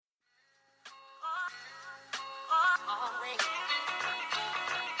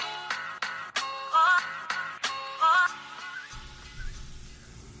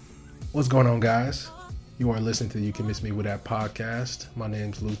What's going on, guys? You are listening to You Can Miss Me With That podcast. My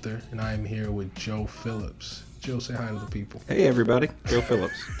name's Luther, and I am here with Joe Phillips. Joe, say hi to the people. Hey, everybody. Joe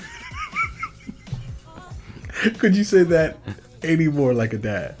Phillips. Could you say that any more like a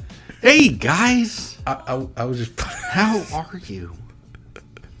dad? Hey, guys. I was just... How are you?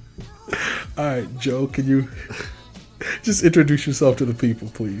 All right, Joe, can you just introduce yourself to the people,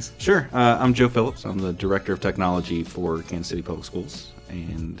 please? Sure. I'm Joe Phillips. I'm the Director of Technology for Kansas City Public Schools,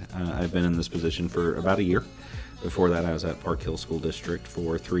 and I've been in this position for about a year. Before that, I was at Park Hill School District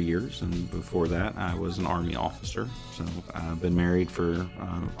for 3 years, and before that, I was an Army officer. So I've been married for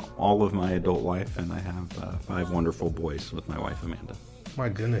all of my adult life, and I have 5 wonderful boys with my wife, Amanda. My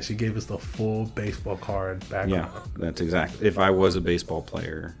goodness, you gave us the full baseball card background. Yeah, that's exactly. If I was a baseball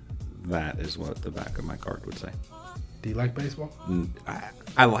player, that is what the back of my card would say. Do you like baseball?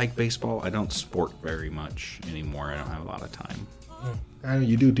 I like baseball. I don't sport very much anymore. I don't have a lot of time. I know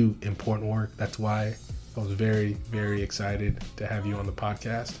you do important work. That's why I was very, very excited to have you on the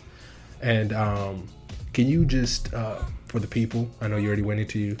podcast. And can you just, for the people, I know you already went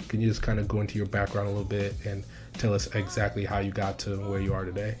into you, can you just kind of go into your background a little bit and tell us exactly how you got to where you are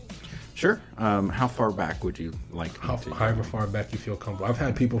today? Sure. How far back would you like me to go? However far back you feel comfortable. I've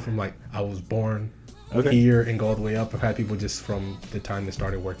had people from like I was born Okay. here and go all the way up. I've had people just from the time they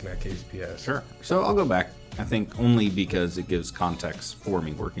started working at KCPS. Sure. So I'll go back, I think, only because it gives context for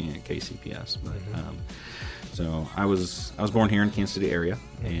me working at KCPS. But so I was born here in Kansas City area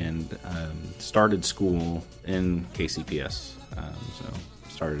and started school in KCPS. So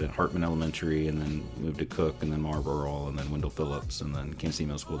started at Hartman Elementary and then moved to Cook and then Marlboro and then Wendell Phillips and then Kansas City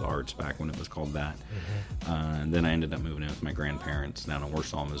Middle School of the Arts back when it was called that. And then I ended up moving in with my grandparents down in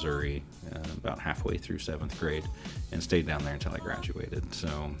Warsaw, Missouri, about halfway through 7th grade and stayed down there until I graduated.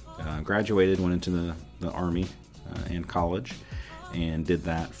 So graduated, went into the Army and college and did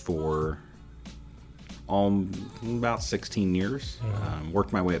that for about 16 years.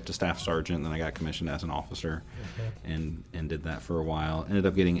 Worked my way up to staff sergeant, then I got commissioned as an officer and did that for a while. Ended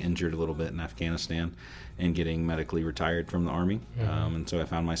up getting injured a little bit in Afghanistan and getting medically retired from the Army. And so I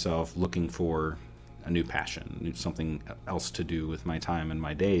found myself looking for a new passion, something else to do with my time and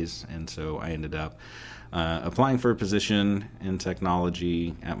my days. And so I ended up applying for a position in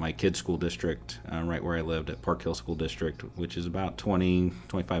technology at my kids' school district, right where I lived at Park Hill School District, which is about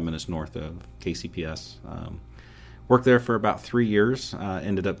 25 minutes north of KCPS. Worked there for about 3 years,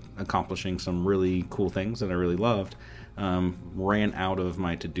 ended up accomplishing some really cool things that I really loved. Ran out of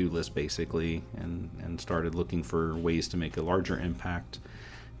my to-do list, basically, and started looking for ways to make a larger impact.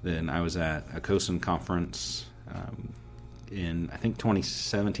 Then I was at a COSIN conference in, I think,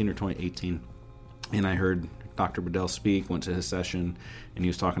 2017 or 2018, and I heard Dr. Bedell speak, went to his session, and he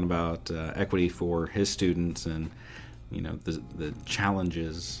was talking about equity for his students and, you know, the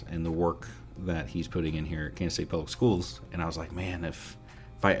challenges and the work that he's putting in here at Kansas City Public Schools. And I was like, man, if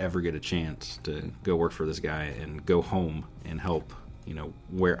I ever get a chance to go work for this guy and go home and help, you know,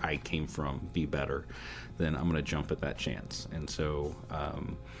 where I came from be better, then I'm going to jump at that chance. And so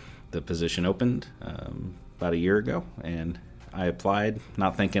the position opened about a year ago, and I applied,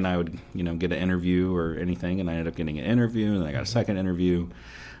 not thinking I would, you know, get an interview or anything, and I ended up getting an interview, and then I got a second interview,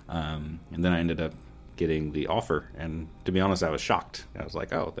 and then I ended up getting the offer. And to be honest, I was shocked. I was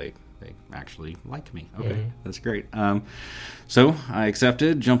like, oh, they actually like me. Okay, that's great. So I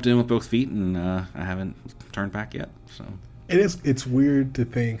accepted, jumped in with both feet, and I haven't turned back yet. So It's weird to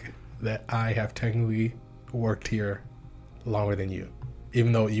think that I have technically worked here longer than you,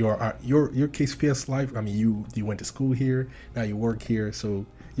 even though your KCPS life. I mean, you went to school here, now you work here, so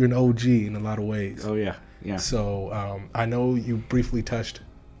you're an OG in a lot of ways. Oh yeah. So I know you briefly touched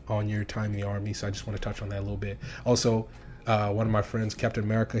on your time in the Army, so I just want to touch on that a little bit. Also, one of my friends, Captain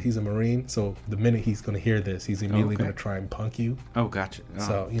America, he's a Marine, so the minute he's going to hear this, he's immediately going to try and punk you. Oh, gotcha. Oh,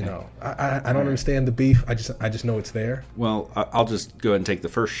 so you know, I don't understand the beef. I just know it's there. Well, I'll just go ahead and take the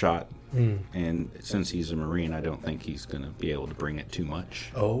first shot. And since he's a Marine, I don't think he's going to be able to bring it too much.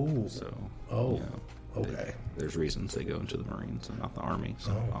 Oh. So. You know, okay. There's reasons they go into the Marines and not the Army,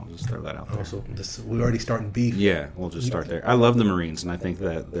 so I'll just throw that out there. So we're already starting beef. Yeah, we'll just start there. I love the Marines, and I think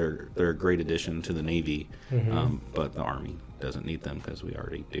that they're a great addition to the Navy, but the Army doesn't need them because we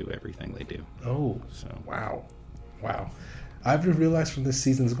already do everything they do. Oh, so wow. I've just realized from this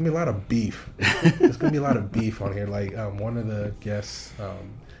season there's gonna be a lot of beef. There's gonna be a lot of beef on here. Like one of the guests,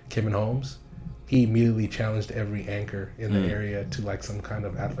 Kevin Holmes, he immediately challenged every anchor in the area to like some kind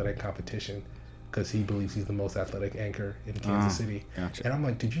of athletic competition because he believes he's the most athletic anchor in Kansas City. Gotcha. And I'm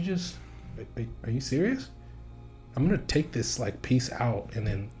like, are you serious? I'm gonna take this like piece out and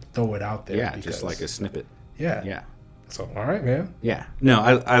then throw it out there. Yeah, just like a snippet. Yeah. Yeah. So, all right, man. Yeah. No,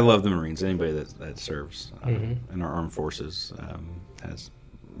 I love the Marines. Anybody that serves in our armed forces has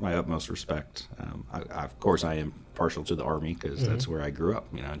my utmost respect. Of course, I am partial to the Army because that's where I grew up.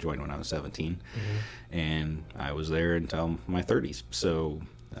 I joined when I was 17, and I was there until my 30s. So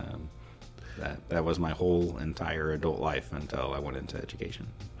that was my whole entire adult life until I went into education.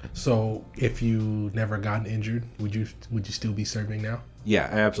 So, if you never gotten injured, would you still be serving now? Yeah,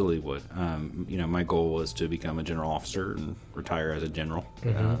 I absolutely would. My goal was to become a general officer and retire as a general,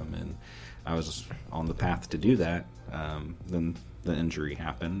 and I was on the path to do that. Then the injury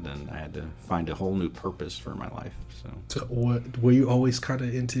happened, and I had to find a whole new purpose for my life. So what were you always kind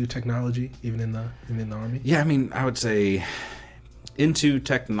of into technology, even in the Army? Yeah, I would say into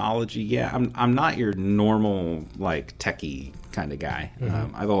technology. Yeah, I'm not your normal like techie kind of guy.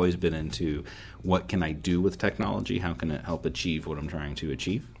 I've always been into what can I do with technology? How can it help achieve what I'm trying to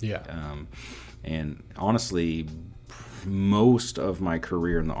achieve? Yeah. And honestly, most of my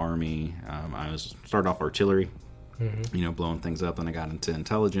career in the Army, I started off artillery. Blowing things up. Then I got into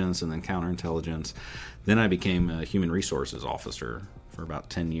intelligence and then counterintelligence. Then I became a human resources officer for about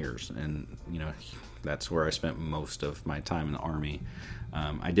 10 years. And, that's where I spent most of my time in the Army.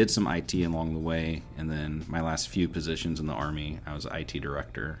 I did some IT along the way. And then my last few positions in the Army, I was IT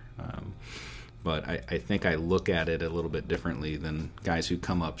director. But I think I look at it a little bit differently than guys who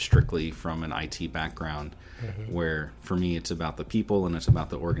come up strictly from an IT background, where for me it's about the people and it's about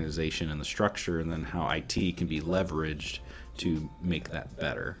the organization and the structure, and then how IT can be leveraged to make that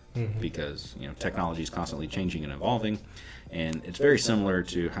better. Because technology is constantly changing and evolving, and it's very similar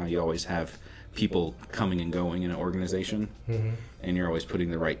to how you always have people coming and going in an organization, and you're always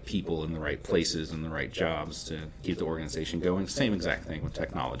putting the right people in the right places and the right jobs to keep the organization going. Same exact thing with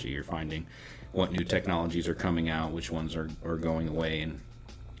technology. You're finding what new technologies are coming out, which ones are going away, and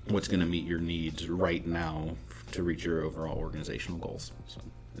what's going to meet your needs right now to reach your overall organizational goals. So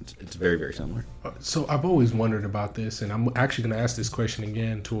it's very, very similar. So I've always wondered about this, and I'm actually going to ask this question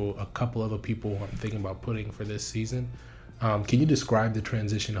again to a couple other people I'm thinking about putting for this season. Can you describe the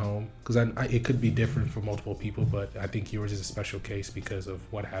transition home? Because it could be different for multiple people, but I think yours is a special case because of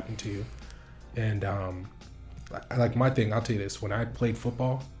what happened to you. And like my thing, I'll tell you this: when I played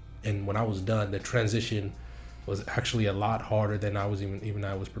football, and when I was done, the transition was actually a lot harder than I was even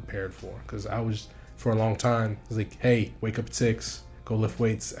I was prepared for. Because I was, for a long time, it was like, hey, wake up at 6, go lift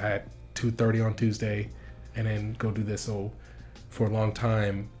weights at 2:30 on Tuesday, and then go do this. So for a long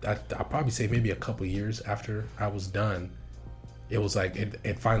time, I'll probably say maybe a couple years after I was done, it was like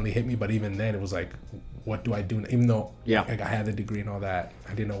it finally hit me. But even then, it was like, what do I do? Even though I had the degree and all that,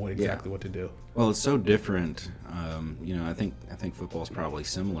 I didn't know exactly what to do. Well, it's so different. I think football is probably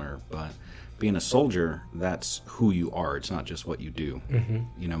similar, but being a soldier, that's who you are. It's not just what you do.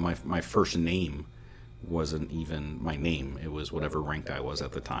 My first name wasn't even my name. It was whatever rank I was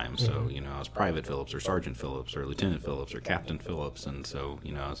at the time. So, I was Private Phillips or Sergeant Phillips or Lieutenant Phillips or Captain Phillips. And so,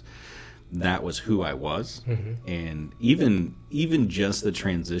 that was who I was. And even just the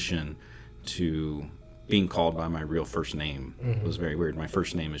transition to being called by my real first name was very weird. My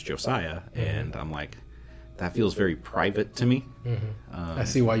first name is Josiah, and I'm like, that feels very private to me. I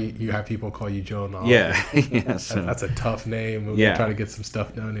see why you have people call you Joe now. Yeah. So that's a tough name. We're trying to get some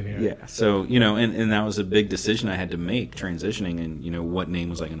stuff done in here. Yeah. So, and that was a big decision I had to make, transitioning, and, what name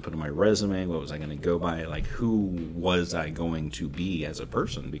was I going to put on my resume? What was I going to go by? Like, who was I going to be as a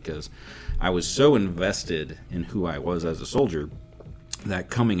person? Because I was so invested in who I was as a soldier that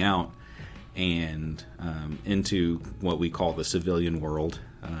coming out and into what we call the civilian world,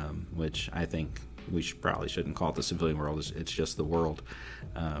 which I think we probably shouldn't call it the civilian world. It's just the world.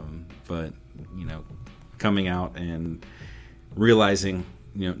 But, coming out and realizing,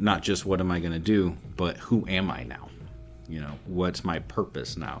 not just what am I going to do, but who am I now? What's my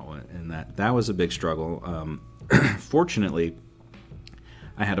purpose now? And that was a big struggle. Fortunately,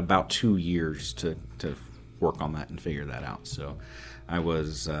 I had about 2 years to work on that and figure that out. So I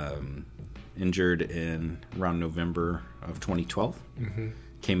was injured in around November of 2012.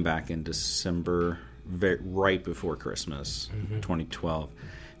 Came back in December, right before Christmas, 2012.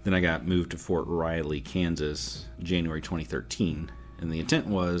 Then I got moved to Fort Riley, Kansas, January 2013. And the intent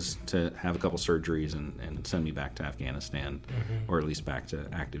was to have a couple surgeries and send me back to Afghanistan, or at least back to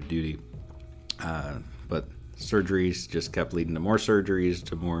active duty. But surgeries just kept leading to more surgeries,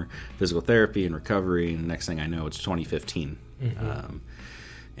 to more physical therapy and recovery. And next thing I know, it's 2015.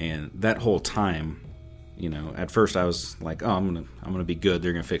 And that whole time, at first I was like, oh, I'm gonna be good.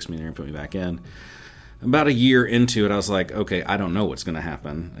 They're gonna fix me. They're gonna put me back in. About a year into it, I was like, okay, I don't know what's gonna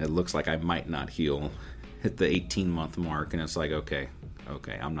happen. It looks like I might not heal. Hit the 18-month mark, and it's like, okay,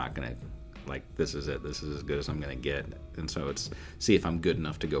 I'm not gonna like, this is it. This is as good as I'm going to get. And so it's see if I'm good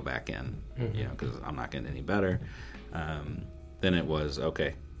enough to go back in, because I'm not getting any better. Then it was,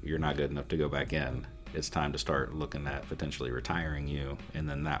 okay, you're not good enough to go back in. It's time to start looking at potentially retiring you. And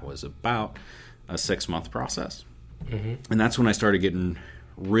then that was about a 6-month process. And that's when I started getting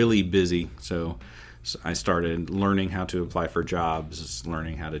really busy. So I started learning how to apply for jobs,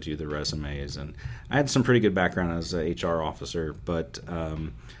 learning how to do the resumes. And I had some pretty good background as an HR officer, but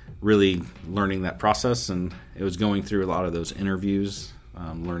really learning that process. And it was going through a lot of those interviews,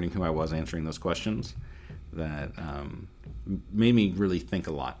 learning who I was, answering those questions that made me really think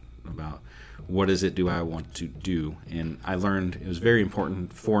a lot about what is it do I want to do. And I learned it was very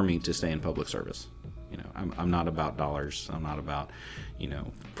important for me to stay in public service. I'm not about dollars. I'm not about,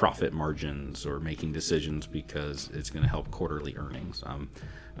 profit margins or making decisions because it's going to help quarterly earnings.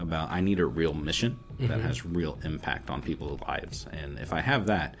 I need a real mission that has real impact on people's lives. And if I have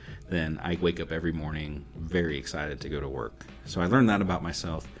that, then I wake up every morning very excited to go to work. So I learned that about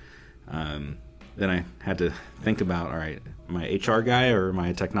myself. Then I had to think about, all right, am I HR guy or am I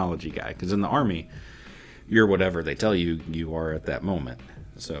a technology guy? Because in the Army, you're whatever they tell you you are at that moment.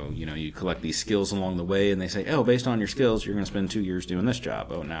 So, you collect these skills along the way, and they say, oh, based on your skills, you're going to spend 2 years doing this job.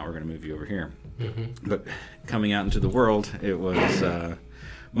 Oh, now we're going to move you over here. But coming out into the world, it was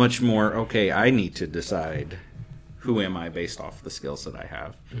much more, okay, I need to decide who am I based off the skills that I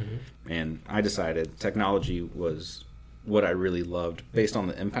have. And I decided technology was what I really loved based on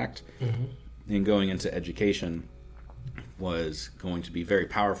the impact. And going into education was going to be very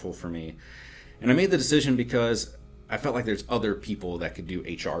powerful for me. And I made the decision because I felt like there's other people that could do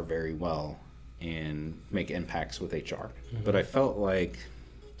HR very well and make impacts with HR. But I felt like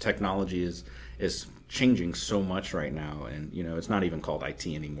technology is changing so much right now. And, it's not even called IT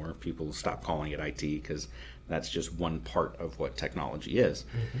anymore. People stop calling it IT because that's just one part of what technology is.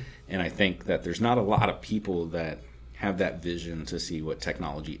 And I think that there's not a lot of people that have that vision to see what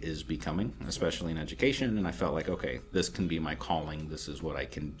technology is becoming, especially in education. And I felt like, okay, this can be my calling. This is what I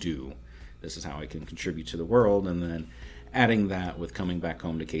can do. This is how I can contribute to the world. And then adding that with coming back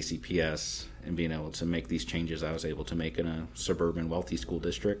home to KCPS and being able to make these changes I was able to make in a suburban wealthy school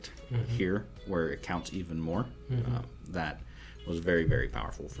district here where it counts even more, that was very, very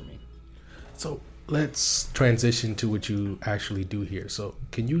powerful for me. So let's transition to what you actually do here. So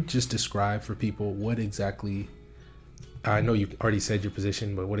can you just describe for people what exactly, I know you already said your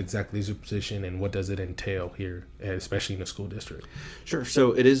position, but what exactly is your position and what does it entail here, especially in a school district? Sure.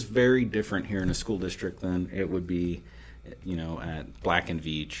 So it is very different here in a school district than it would be, at Black and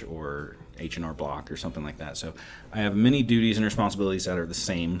Veatch or H&R Block or something like that. So I have many duties and responsibilities that are the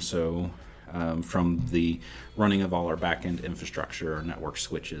same. So from the running of all our back-end infrastructure, our network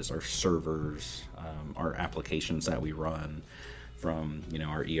switches, our servers, our applications that we run, from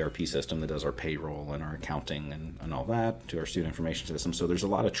our ERP system that does our payroll and our accounting and all that, to our student information system. So there's a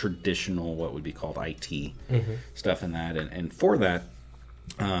lot of traditional, what would be called IT stuff in that. And for that,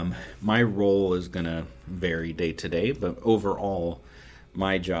 my role is going to vary day to day, but overall,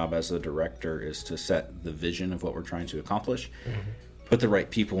 my job as a director is to set the vision of what we're trying to accomplish, put the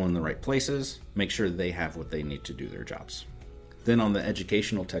right people in the right places, make sure they have what they need to do their jobs. Then on the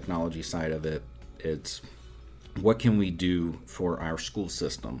educational technology side of it, it's what can we do for our school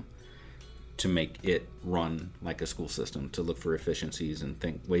system to make it run like a school system, to look for efficiencies and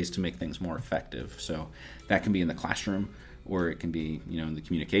think ways to make things more effective. So that can be in the classroom, or it can be, in the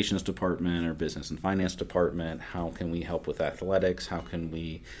communications department or business and finance department. How can we help with athletics? How can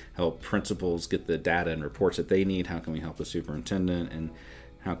we help principals get the data and reports that they need? How can we help the superintendent? And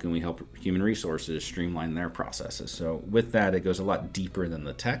how can we help human resources streamline their processes? So with that, it goes a lot deeper than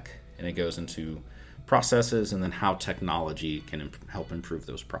the tech, and it goes into processes and then how technology can help improve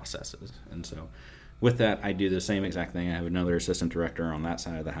those processes. And so with that, I do the same exact thing. I have another assistant director on that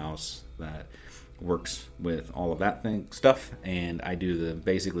side of the house that works with all of that stuff, and I do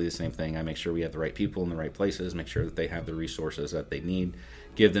basically the same thing. I make sure we have the right people in the right places, make sure that they have the resources that they need,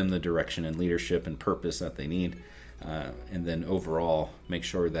 give them the direction and leadership and purpose that they need, and then overall make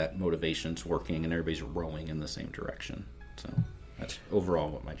sure that motivation's working and everybody's rowing in the same direction. So that's overall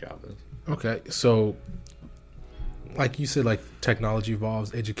what my job is. Okay, so like you said, like technology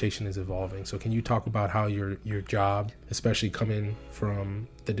evolves, education is evolving. So can you talk about how your job, especially coming from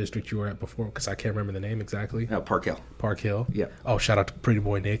the district you were at before, because I can't remember the name exactly. Park Hill. Park Hill. Yeah. Oh, shout out to Pretty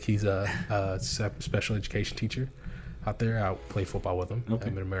Boy Nick. He's a special education teacher out there. I play football with him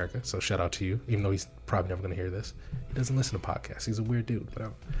in America. So shout out to you, even though he's probably never going to hear this. He doesn't listen to podcasts. He's a weird dude.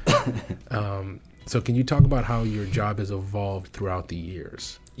 But so can you talk about how your job has evolved throughout the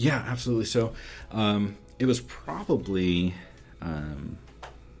years? Yeah, absolutely. So it was probably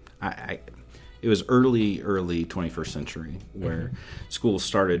it was early 21st century where schools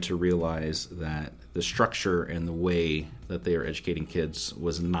started to realize that the structure and the way that they are educating kids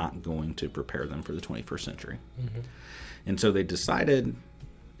was not going to prepare them for the 21st century. And so they decided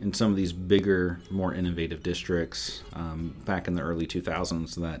in some of these bigger, more innovative districts back in the early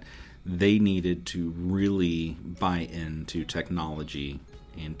 2000s that they needed to really buy into technology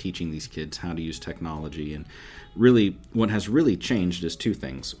and teaching these kids how to use technology. And really, what has really changed is two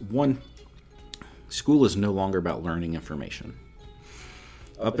things. One, school is no longer about learning information.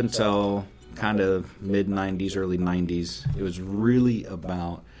 Up until kind of mid-90s, early 90s, it was really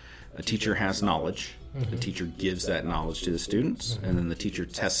about a teacher has knowledge. The teacher gives that knowledge to the students, and then the teacher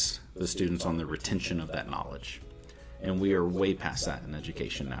tests the students on the retention of that knowledge. And we are way past that in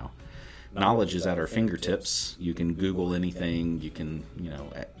education now. Knowledge is at our fingertips. You can Google anything. You can,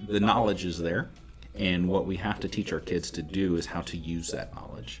 the knowledge is there. And what we have to teach our kids to do is how to use that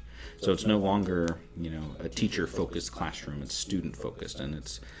knowledge. So it's no longer, a teacher-focused classroom. It's student-focused, and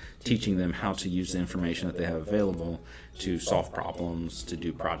it's teaching them how to use the information that they have available to solve problems, to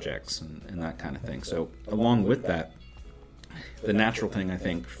do projects, and that kind of thing. So along with that, the natural thing, I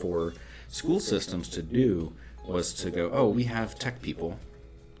think, for school systems to do was to go, oh, we have tech people.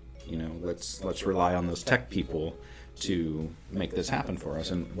 Let's rely on those tech people to make this happen for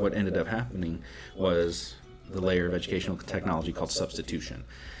us. And what ended up happening was the layer of educational technology called substitution.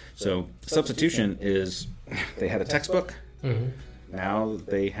 So substitution is they had a textbook. Now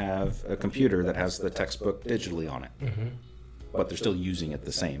they have a computer that has the textbook digitally on it. But they're still using it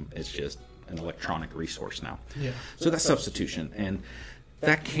the same. It's just an electronic resource now. Yeah. So that's substitution. And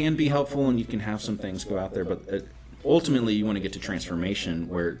that can be helpful, and you can have some things go out there, but ultimately you want to get to transformation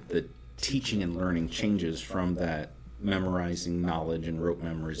where the teaching and learning changes from that memorizing knowledge and rote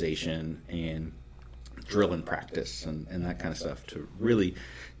memorization and drill and practice and that kind of stuff to really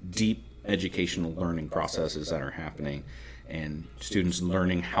deep educational learning processes that are happening, and students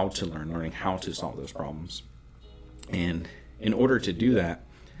learning how to learn, learning how to solve those problems. And in order to do that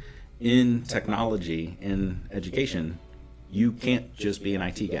in technology, in education, you can't just be an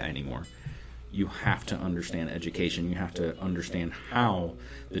IT guy anymore. You have to understand education. You have to understand how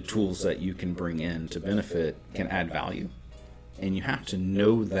the tools that you can bring in to benefit can add value. And you have to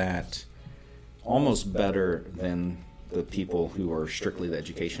know that almost better than the people who are strictly the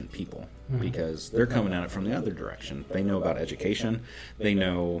education people, because they're coming at it from the other direction. They know about education. They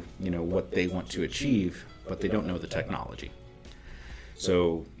know, what they want to achieve, but they don't know the technology.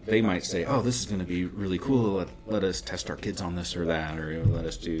 So they might say, oh, this is going to be really cool. Let us test our kids on this or that, or let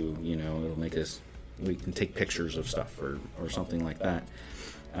us do, it'll make us, we can take pictures of stuff or something like that.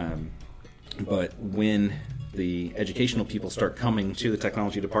 But when the educational people start coming to the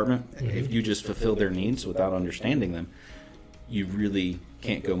technology department, if you just fulfill their needs without understanding them, you really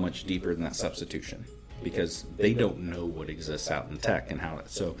can't go much deeper than that substitution, because they don't know what exists out in tech and how it.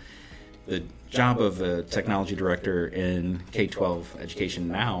 So the job of a technology director in K-12 education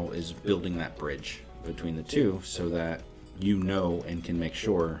now is building that bridge between the two so that and can make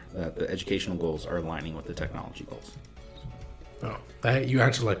sure that the educational goals are aligning with the technology goals. Oh, you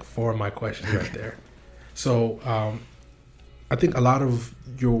answered like 4 of my questions right there. So I think a lot of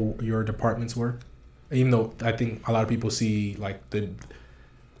your department's work, even though I think a lot of people see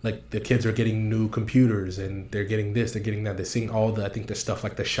the kids are getting new computers and they're getting this, they're getting that, they're seeing all the stuff,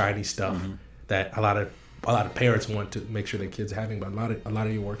 like the shiny stuff that a lot of parents want to make sure their kids are having, but a lot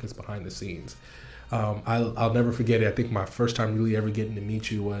of your work is behind the scenes. I'll never forget it. I think my first time really ever getting to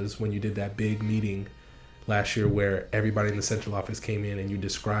meet you was when you did that big meeting last year where everybody in the central office came in and you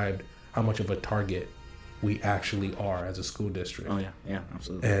described how much of a target we actually are as a school district. Oh yeah,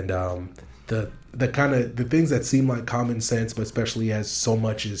 absolutely. And the kind of the things that seem like common sense, but especially as so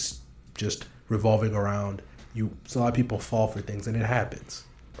much is just revolving around you, so a lot of people fall for things, and it happens,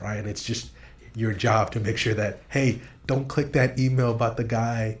 right? And it's just your job to make sure that, hey, don't click that email about the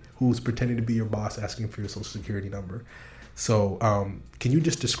guy who's pretending to be your boss asking for your social security number. So can you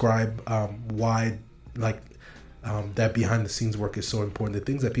just describe why that behind the scenes work is so important, the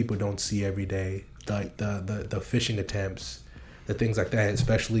things that people don't see every day, like the phishing attempts, the things like that,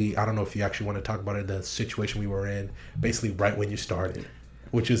 especially, I don't know if you actually want to talk about it, the situation we were in basically right when you started,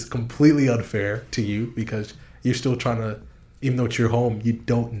 which is completely unfair to you because you're still trying to, even though it's your home, you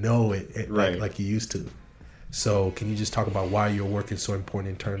don't know it right. like you used to. So can you just talk about why your work is so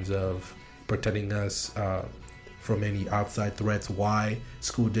important in terms of protecting us from any outside threats, why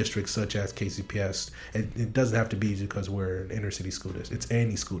school districts such as KCPS, it doesn't have to be because we're an inner city school district, it's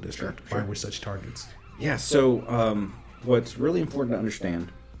any school district, sure. Why we're such targets. Yeah, so what's really important to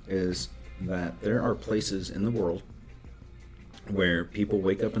understand is that there are places in the world where people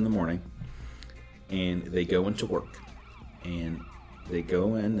wake up in the morning and they go into work. And they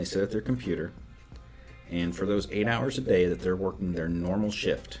go in, they sit at their computer, and for those 8 hours a day that they're working their normal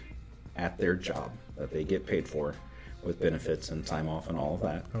shift at their job that they get paid for with benefits and time off and all of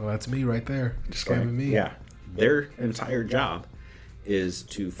that. Oh, that's me right there. Describing me. Yeah. Their entire job is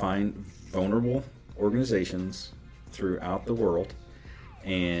to find vulnerable organizations throughout the world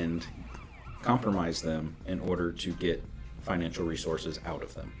and compromise them in order to get financial resources out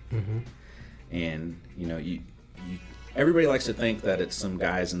of them. Mm-hmm. And, everybody likes to think that it's some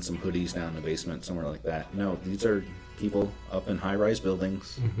guys in some hoodies down in the basement, somewhere like that. No, these are people up in high-rise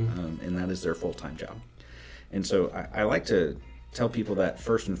buildings, and that is their full-time job. And so I like to tell people that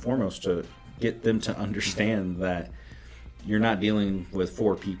first and foremost to get them to understand that you're not dealing with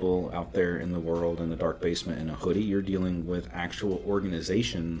 4 people out there in the world in the dark basement in a hoodie. You're dealing with actual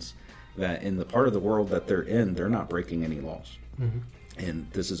organizations that in the part of the world that they're in, they're not breaking any laws. Mm-hmm.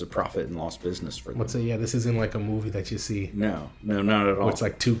 And this is a profit and loss business for them. Let's say, this isn't like a movie that you see. No, not at all. It's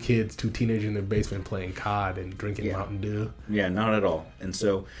like 2 teenagers in their basement playing COD and drinking Mountain Dew. Yeah, not at all. And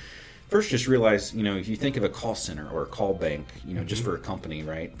so first just realize, if you think of a call center or a call bank, just for a company,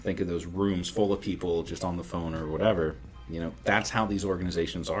 right? Think of those rooms full of people just on the phone or whatever. That's how these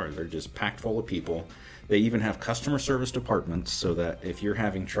organizations are. They're just packed full of people. They even have customer service departments so that if you're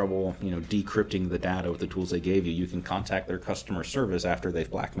having trouble, decrypting the data with the tools they gave you, you can contact their customer service after they've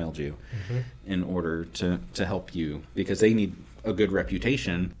blackmailed you in order to help you because they need a good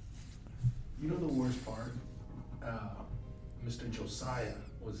reputation. The worst part? Mr. Josiah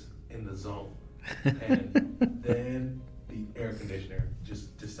was in the zone. And then the air conditioner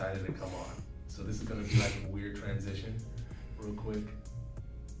just decided to come on. So this is going to be like a weird transition. Real quick.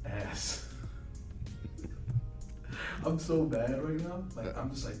 I'm so bad right now. Like, I'm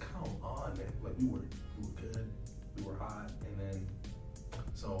just like, come on, man. Like, we were good. We were hot. And then,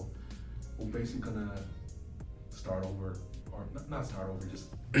 so we're basically going to start over. Or not start over, just...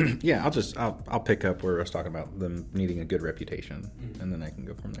 Yeah, I'll pick up where I was talking about them needing a good reputation. And then I can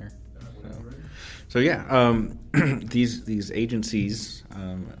go from there. These agencies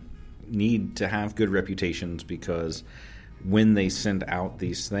need to have good reputations because when they send out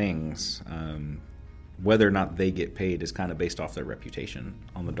these things, whether or not they get paid is kind of based off their reputation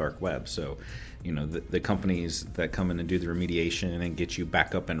on the dark web. So, the companies that come in and do the remediation and get you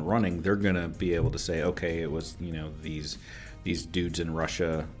back up and running, they're going to be able to say, okay, it was, these dudes in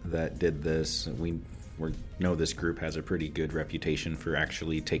Russia that did this. We know this group has a pretty good reputation for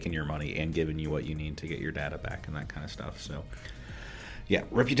actually taking your money and giving you what you need to get your data back and that kind of stuff. So, yeah,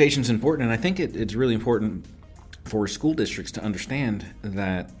 reputation's important, and I think it's really important for school districts to understand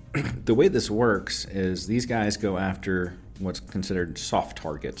that the way this works is these guys go after what's considered soft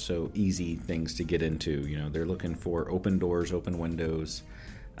targets, so easy things to get into. They're looking for open doors, open windows,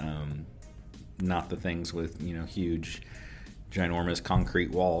 not the things with, huge, ginormous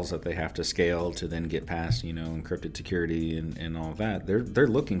concrete walls that they have to scale to then get past, encrypted security and all of that. They're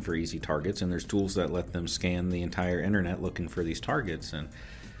looking for easy targets, and there's tools that let them scan the entire internet looking for these targets. And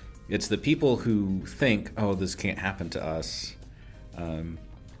it's the people who think, oh, this can't happen to us,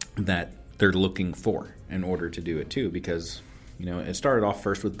 that they're looking for in order to do it too. Because, it started off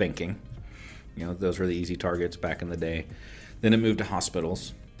first with banking. Those were the easy targets back in the day. Then it moved to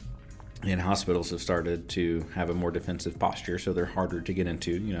hospitals. And hospitals have started to have a more defensive posture, so they're harder to get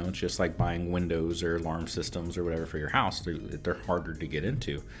into. It's just like buying windows or alarm systems or whatever for your house. They're harder to get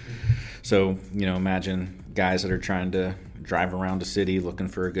into. So, imagine guys that are trying to drive around a city looking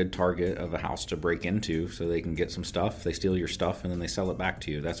for a good target of a house to break into so they can get some stuff. They steal your stuff and then they sell it back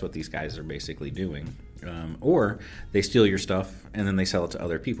to you. That's what these guys are basically doing. Or they steal your stuff and then they sell it to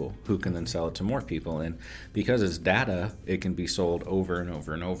other people who can then sell it to more people. And because it's data, it can be sold over and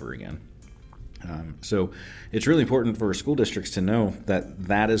over and over again. So it's really important for school districts to know that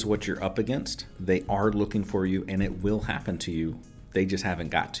that is what you're up against. They are looking for you, and it will happen to you. They just haven't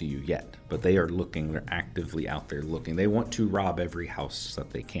got to you yet, but they are looking. They're actively out there looking. They want to rob every house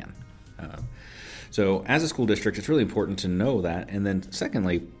that they can. So as a school district, it's really important to know that. And then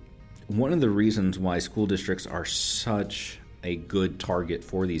secondly, one of the reasons why school districts are such a good target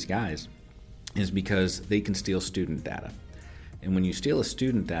for these guys is because they can steal student data. And when you steal a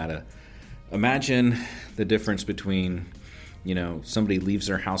student data, imagine the difference between, somebody leaves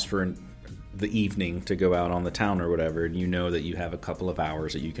their house for the evening to go out on the town or whatever, and you know that you have a couple of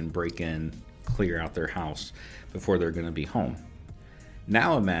hours that you can break in, clear out their house before they're going to be home.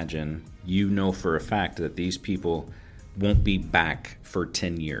 Now imagine for a fact that these people won't be back for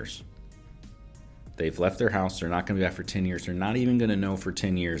 10 years. They've left their house. They're not going to be back for 10 years. They're not even going to know for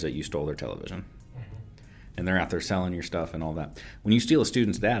 10 years that you stole their television. And they're out there selling your stuff and all that. When you steal a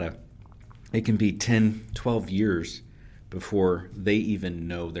student's data, it can be 10, 12 years before they even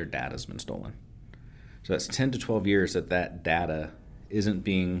know their data's been stolen. So that's 10 to 12 years that data isn't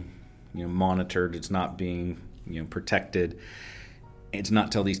being, monitored. It's not being, protected. It's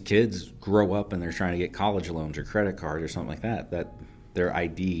not till these kids grow up and they're trying to get college loans or credit cards or something like that their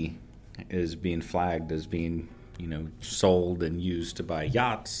ID is being flagged as being, sold and used to buy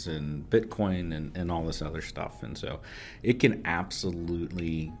yachts and Bitcoin and all this other stuff. And so it can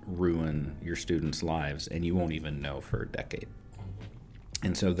absolutely ruin your students' lives, and you won't even know for a decade.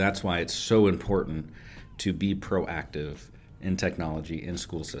 And so that's why it's so important to be proactive in technology in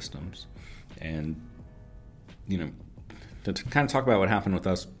school systems. And, to kind of talk about what happened with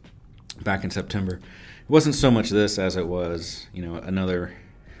us back in September, it wasn't so much this as it was, another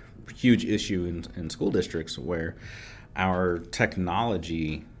huge issue in school districts where our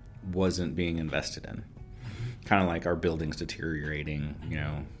technology wasn't being invested in. Kind of like our buildings deteriorating,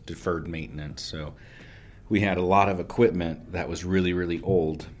 deferred maintenance. So we had a lot of equipment that was really, really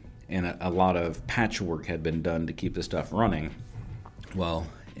old, and a lot of patchwork had been done to keep the stuff running. Well,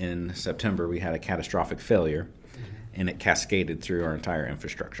 in September, we had a catastrophic failure, and it cascaded through our entire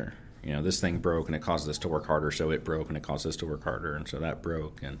infrastructure. This thing broke and it caused us to work harder, so it broke and it caused us to work harder, and so that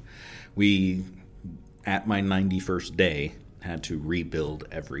broke. And we, at my 91st day, had to rebuild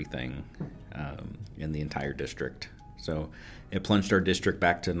everything in the entire district. So it plunged our district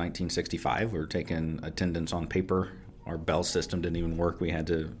back to 1965. We were taking attendance on paper. Our bell system didn't even work. We had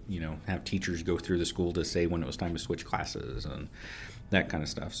to, have teachers go through the school to say when it was time to switch classes and that kind of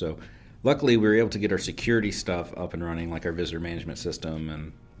stuff. So luckily, we were able to get our security stuff up and running, like our visitor management system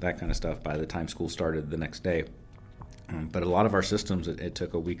and that kind of stuff, by the time school started the next day. But a lot of our systems, it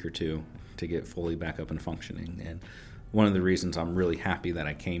took a week or two to get fully back up and functioning. And one of the reasons I'm really happy that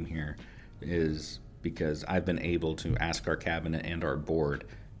I came here is because I've been able to ask our cabinet and our board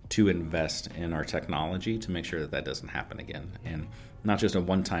to invest in our technology to make sure that doesn't happen again. And not just a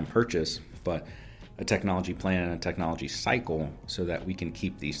one-time purchase, but a technology plan and a technology cycle so that we can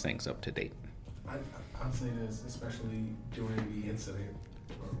keep these things up to date. I'll say this, especially during the incident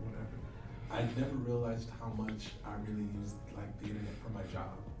or whatever. I never realized how much I really used the internet for my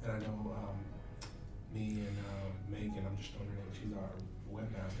job. And I know me and Megan, I'm just throwing her name, she's our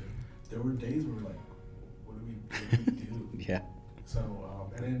webmaster. There were days where we're like, what do we do? Yeah. So,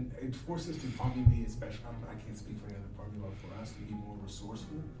 and then it forces to probably be, especially, I can't speak for any other department, but for us to be more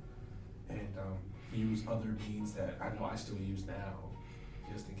resourceful and use other means that I know I still use now,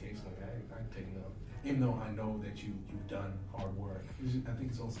 just in case, I'm taking up. Even though I know that you've done hard work, I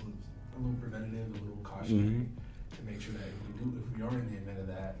think it's also a little preventative, a little cautionary to make sure that if we are in the event of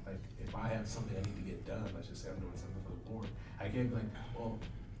that, if I have something I need to get done, let's just say I'm doing something for the board, I can't be like, well,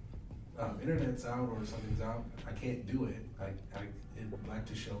 internet's out or something's out, I can't do it. I'd like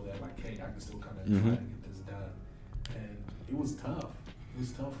to show that, hey, I can still kind of try to get this done. And it was tough. It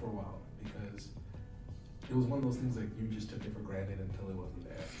was tough for a while because it was one of those things you just took it for granted until it wasn't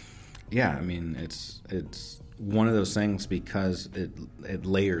there. Yeah, I mean, it's one of those things because it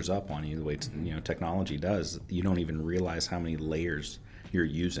layers up on you the way technology does. You don't even realize how many layers you're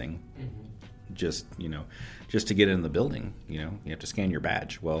using just to get in the building. You have to scan your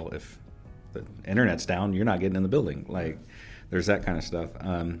badge. Well, if the internet's down, you're not getting in the building. There's that kind of stuff.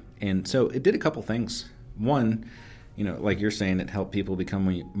 And so it did a couple things. One, like you're saying, it helped people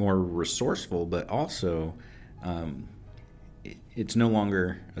become more resourceful, but also it's no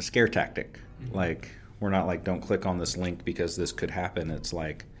longer a scare tactic. We're not don't click on this link because this could happen. It's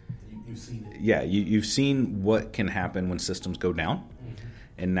you've seen it. Yeah, you've seen what can happen when systems go down,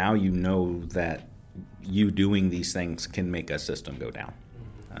 and now you know that you doing these things can make a system go down.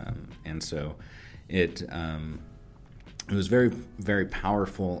 And so it was very, very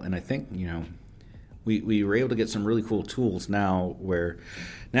powerful. And I think we were able to get some really cool tools now where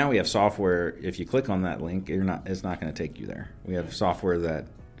now we have software. If you click on that link, it's not going to take you there. We have software that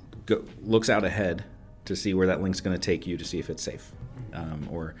looks out ahead to see where that link's going to take you to see if it's safe.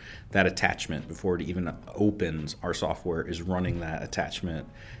 Or that attachment, before it even opens, our software is running that attachment,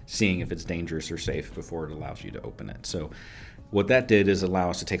 seeing if it's dangerous or safe before it allows you to open it. So what that did is allow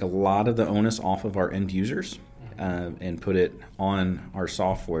us to take a lot of the onus off of our end users and put it on our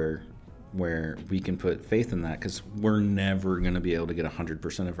software, where we can put faith in that, because we're never going to be able to get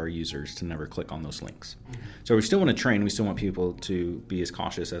 100% of our users to never click on those links. So we still want to train, we still want people to be as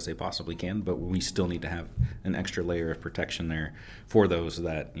cautious as they possibly can, but we still need to have an extra layer of protection there for those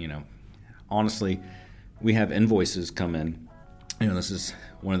that, honestly, we have invoices come in. This is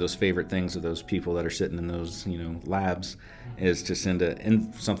one of those favorite things of those people that are sitting in those, labs, is to send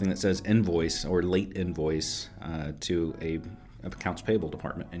something that says invoice or late invoice to a accounts payable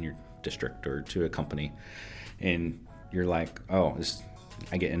department, and you're district or to a company, and you're like, oh,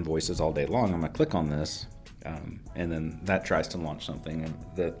 I get invoices all day long. I'm going to click on this. And then that tries to launch something. And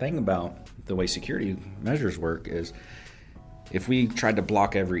the thing about the way security measures work is if we tried to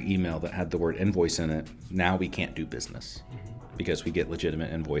block every email that had the word invoice in it, now we can't do business because we get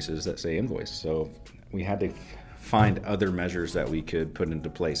legitimate invoices that say invoice. So we had to find other measures that we could put into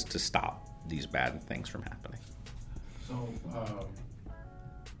place to stop these bad things from happening. So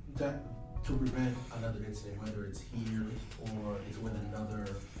that to prevent another incident, whether it's here or it's with another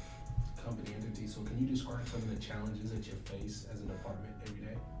company entity. So can you describe some of the challenges that you face as a department every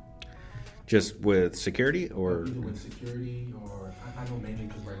day? Just with security or? Either with security or, I know mainly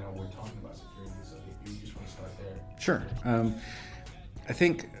because right now we're talking about security, so if you just want to start there. Sure. I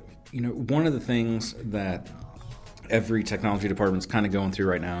think, one of the things that every technology department's kind of going through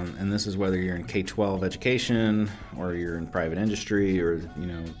right now, and this is whether you're in K-12 education or you're in private industry or,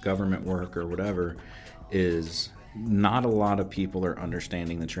 government work or whatever, is not a lot of people are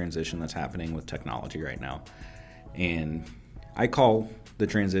understanding the transition that's happening with technology right now. And I call the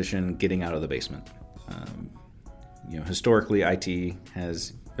transition getting out of the basement. Historically, IT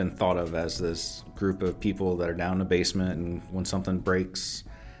has been thought of as this group of people that are down in the basement, and when something breaks,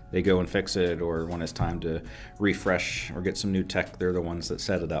 they go and fix it, or when it's time to refresh or get some new tech, they're the ones that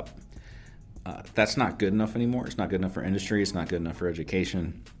set it up. That's not good enough anymore. It's not good enough for industry. It's not good enough for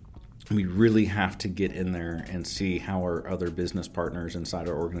education. We really have to get in there and see how our other business partners inside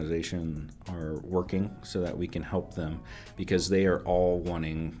our organization are working so that we can help them, because they are all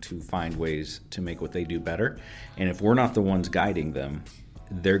wanting to find ways to make what they do better. And if we're not the ones guiding them,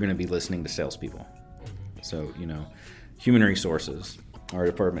 they're going to be listening to salespeople. So, human resources, our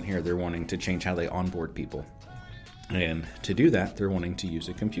department here, they're wanting to change how they onboard people. And to do that, they're wanting to use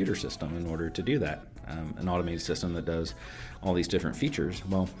a computer system in order to do that, an automated system that does all these different features.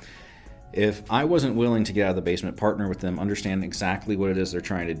 Well, if I wasn't willing to get out of the basement, partner with them, understand exactly what it is they're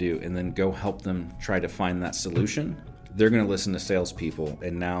trying to do, and then go help them try to find that solution, they're going to listen to salespeople.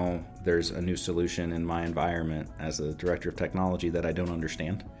 And now there's a new solution in my environment as a director of technology that I don't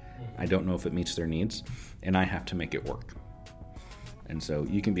understand. I don't know if it meets their needs, and I have to make it work. And so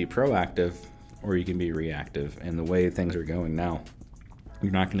you can be proactive or you can be reactive. And the way things are going now,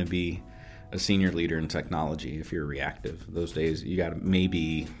 you're not going to be a senior leader in technology if you're reactive. Those days, you got to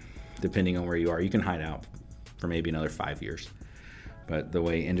maybe, depending on where you are, you can hide out for maybe another 5 years. But the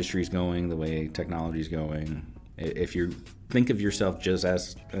way industry's going, the way technology's going, if you think of yourself just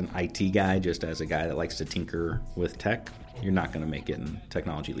as an IT guy, just as a guy that likes to tinker with tech, you're not going to make it in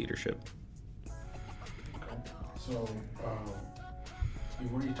technology leadership. So,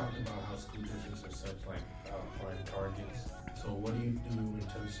 you've already talked about how school districts are such prime targets. So what do you do in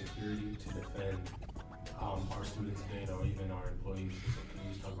terms of security to defend our students' data or even our employees? So can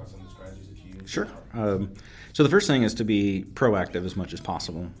you just talk about some of the strategies that you use? Sure. So the first thing is to be proactive as much as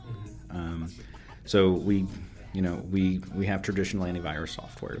possible. So we have traditional antivirus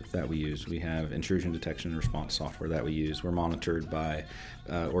software that we use. We have intrusion detection and response software that we use. We're monitored by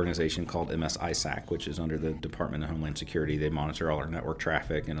an organization called MS-ISAC, which is under the Department of Homeland Security. They monitor all our network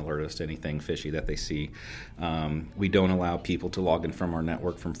traffic and alert us to anything fishy that they see. We don't allow people to log in from our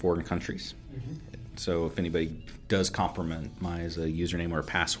network from foreign countries. So if anybody does compromise a username or a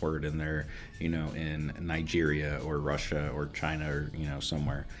password and they're, in Nigeria or Russia or China or,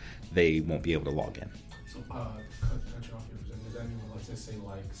 somewhere, they won't be able to log in. So, cut you off here for a second. Does that mean, let's just say,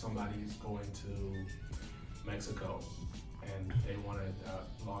 somebody's going to Mexico and they want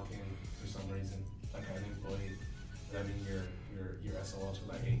to log in for some reason, like an employee? Does that mean your SOLs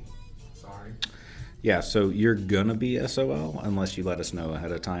are like, hey, sorry? Yeah, so you're going to be SOL unless you let us know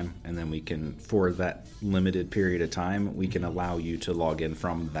ahead of time, and then we can, for that limited period of time, we can allow you to log in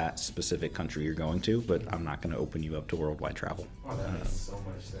from that specific country you're going to, but I'm not going to open you up to worldwide travel. Oh, that makes so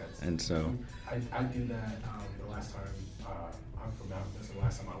much sense. And so I did that the last time I'm from Africa. That's the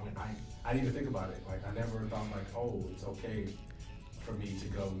last time I went. I didn't even think about it. I never thought oh, it's okay for me to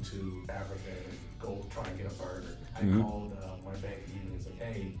go to Africa and go try and get a burger. I called my bank and was like,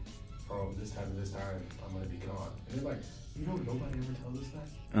 hey, from this time to this time, I'm going to be gone. And they're like, nobody ever tells us that?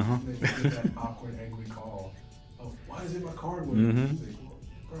 They get that awkward, angry call. Oh, why is it my card with me?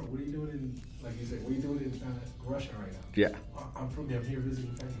 Like, bro, what are you doing in, like you said, what are you doing in Russia right now? Yeah. I'm from here. I'm here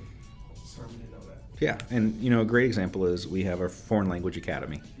visiting family. Oh, sorry, we didn't know that. Yeah, and a great example is we have our foreign language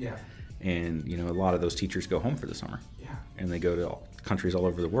academy. Yeah. And a lot of those teachers go home for the summer. Yeah. And they go to countries all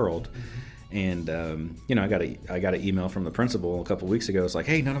over the world. And I got an email from the principal a couple weeks ago. It's like,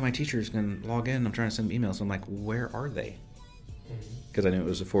 hey, none of my teachers can log in. I'm trying to send emails. I'm like, where are they? because I knew it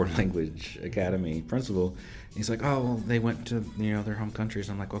was a foreign language academy principal. He's like, oh, well, they went to their home countries.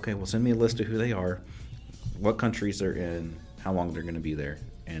 I'm like, okay, well, send me a list of who they are, what countries they're in, how long they're going to be there,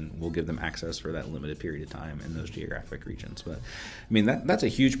 and we'll give them access for that limited period of time in those geographic regions. But I mean, that's a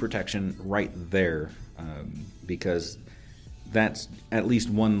huge protection right there, because that's at least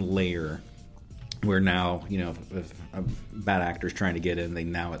one layer where now, if a bad actor's trying to get in, they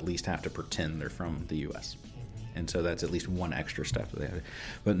now at least have to pretend they're from the U.S. And so that's at least one extra step that they have.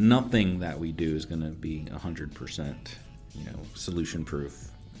 But nothing that we do is going to be 100%, solution proof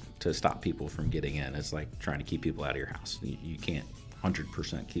to stop people from getting in. It's like trying to keep people out of your house. You can't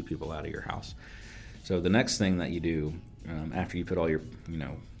 100% keep people out of your house. So the next thing that you do after you put all your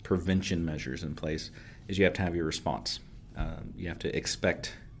prevention measures in place is you have to have your response. You have to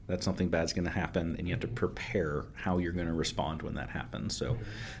expect that something bad's going to happen, and you have to prepare how you're going to respond when that happens. So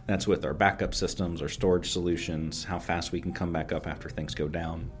that's with our backup systems, our storage solutions, how fast we can come back up after things go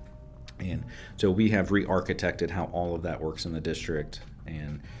down. And so we have re-architected how all of that works in the district,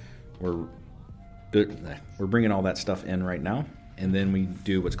 and we're bringing all that stuff in right now. And then we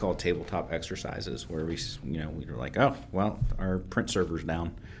do what's called tabletop exercises, where we're like, oh, well, our print server's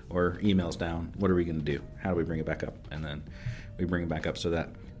down or email's down. What are we going to do? How do we bring it back up? And then we bring it back up so that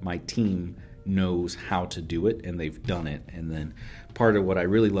my team knows how to do it, and they've done it. And then part of what I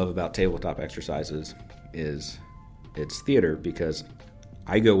really love about tabletop exercises is it's theater, because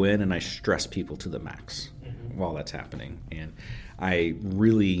I go in and I stress people to the max while that's happening. And I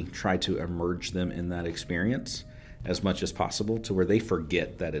really try to immerse them in that experience as much as possible to where they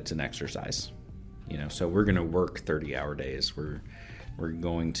forget that it's an exercise. So we're going to work 30-hour days. We're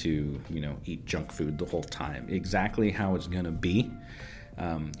going to, eat junk food the whole time. Exactly how it's going to be.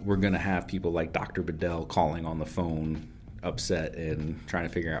 We're going to have people like Dr. Bedell calling on the phone, upset and trying to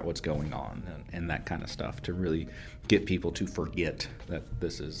figure out what's going on and that kind of stuff, to really get people to forget that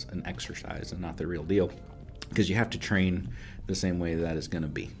this is an exercise and not the real deal, because you have to train the same way that it's going to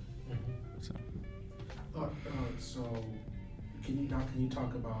be. So can you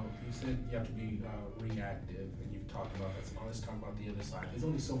talk about, you said you have to be reactive, and you've talked about that. So now let's talk about the other side. There's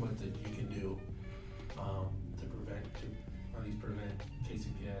only so much that you can do to at least prevent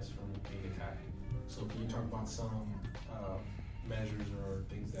KCPS from being attacked. So can you talk about some measures or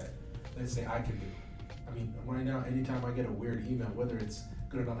things that, let's say, I can do? I mean, right now, anytime I get a weird email, whether it's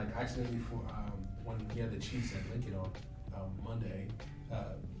good or not, like accidentally when we had the Chiefs at Lincoln on Monday,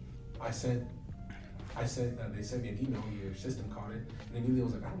 they sent me an email, your system caught it, and immediately I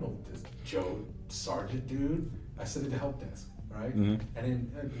was like, I don't know this Joe Sargent dude. I sent it to help desk, right? Mm-hmm. And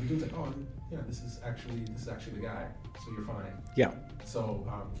then the dude's like, oh yeah, this is actually the guy, so you're fine. Yeah. So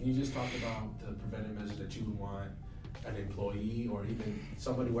can you just talk about the preventive measures that you would want an employee or even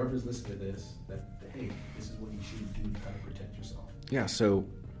somebody, whoever's listening to this, that hey, this is what you should do to kind of protect yourself? Yeah. So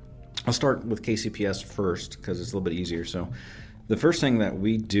I'll start with KCPS first because it's a little bit easier. So the first thing that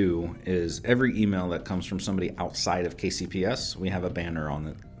we do is every email that comes from somebody outside of KCPS, we have a banner on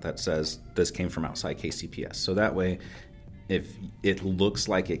it that says this came from outside KCPS. So that way, if it looks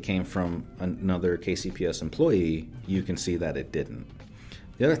like it came from another KCPS employee, you can see that it didn't.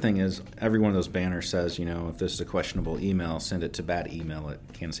 The other thing is every one of those banners says, if this is a questionable email, send it to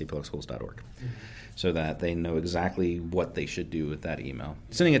bademail@kansascitypublicschools.org. Mm-hmm. So that they know exactly what they should do with that email.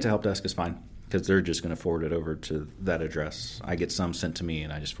 Sending it to help desk is fine, because they're just going to forward it over to that address. I get some sent to me,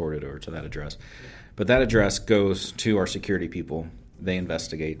 and I just forward it over to that address. But that address goes to our security people. They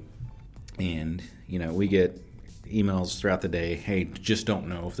investigate. And, we get emails throughout the day, hey, just don't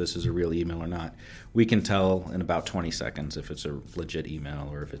know if this is a real email or not. We can tell in about 20 seconds if it's a legit email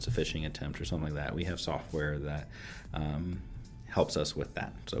or if it's a phishing attempt or something like that. We have software that helps us with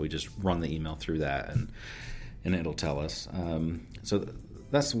that. So we just run the email through that, and it'll tell us.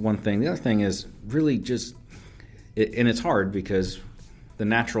 That's one thing. The other thing is really just, and it's hard because the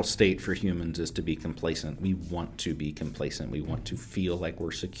natural state for humans is to be complacent. We want to be complacent. We want to feel like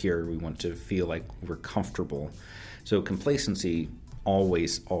we're secure. We want to feel like we're comfortable. So complacency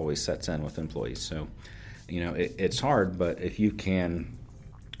always sets in with employees. So, it's hard, but if you can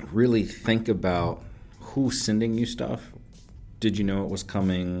really think about who's sending you stuff, did you know it was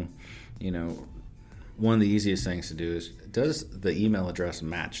coming, one of the easiest things to do is, does the email address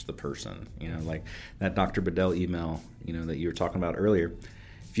match the person? Like that Dr. Bedell email, that you were talking about earlier.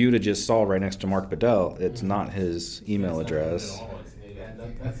 If you would have just saw right next to Mark Bedell, it's not his email address.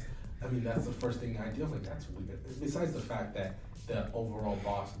 That's the first thing I do. I'm like, that's weird. Besides the fact that the overall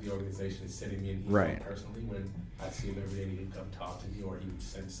boss of the organization is sending me an email personally when I see him every day and he would come talk to me or he would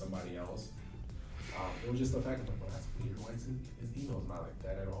send somebody else. It was just the fact of like, well, that's weird. Why is his email's not like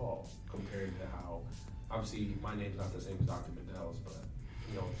that at all compared to how obviously my name's not the same as Dr. Bedell's, but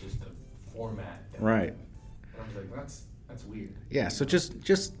it's just the format. Right. And I was like, that's weird. Yeah. So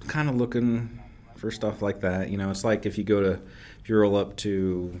just kind of looking for stuff like that. It's like if you roll up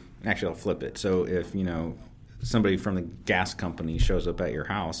to, actually I'll flip it. So if, somebody from the gas company shows up at your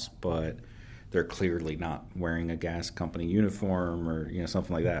house, but they're clearly not wearing a gas company uniform or,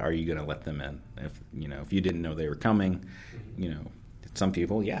 something like that, are you going to let them in? If you didn't know they were coming, some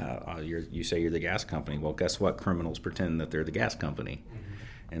people, you say you're the gas company. Well, guess what? Criminals pretend that they're the gas company.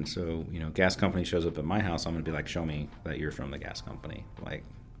 Mm-hmm. And so, gas company shows up at my house, I'm going to be like, show me that you're from the gas company, like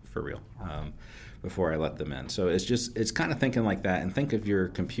for real, before I let them in. So it's kind of thinking like that, and think of your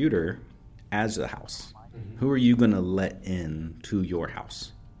computer as the house. Mm-hmm. Who are you going to let in to your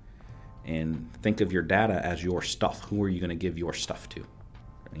house? And think of your data as your stuff. Who are you going to give your stuff to?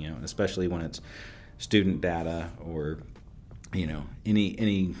 Especially when it's student data or,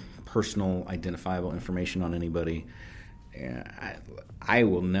 any personal identifiable information on anybody. I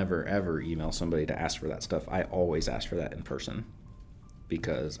will never, ever email somebody to ask for that stuff. I always ask for that in person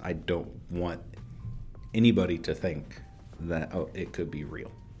because I don't want anybody to think that, it could be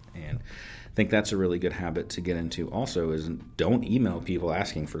real. And I think that's a really good habit to get into also is don't email people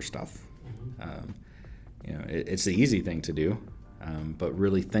asking for stuff. It's the easy thing to do, but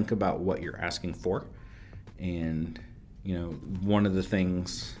really think about what you're asking for. And, one of the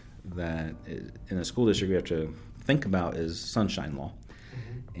things that in a school district we have to think about is sunshine law.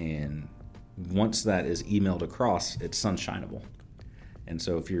 Mm-hmm. And once that is emailed across, it's sunshineable. And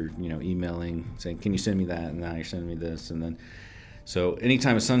so if you're, emailing, saying, can you send me that? And now you're sending me this. And then, so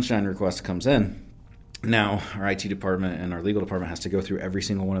anytime a sunshine request comes in, now our IT department and our legal department has to go through every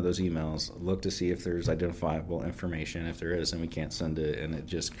single one of those emails, look to see if there's identifiable information. If there is, then we can't send it, and it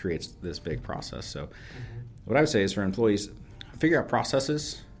just creates this big process. So what I would say is for employees, figure out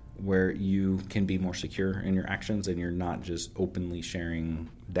processes where you can be more secure in your actions and you're not just openly sharing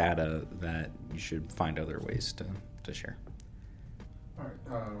data that you should find other ways to share. All right.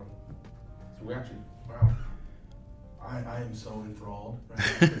 So we actually, wow. I am so enthralled.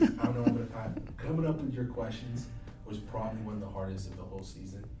 Right? I know coming up with your questions was probably one of the hardest of the whole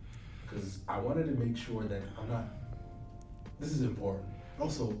season because I wanted to make sure that this is important.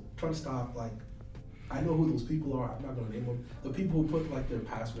 Also, trying to stop, I know who those people are. I'm not going to name them. The people who put, their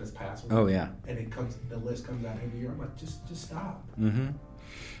password as password. Oh, yeah. And the list comes out every year. I'm like, just stop. Mm-hmm.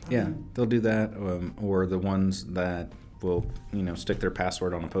 They'll do that. Or the ones that will, stick their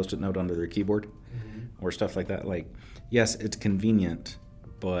password on a Post-it note under their keyboard. Mm-hmm. Or stuff like that. Yes, it's convenient,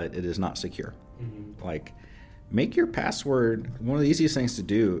 but it is not secure. Mm-hmm. Make your password, one of the easiest things to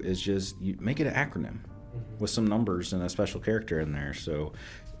do is just make it an acronym with some numbers and a special character in there. So,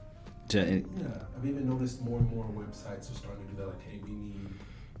 I've even noticed more and more websites are starting to do that. Hey, we need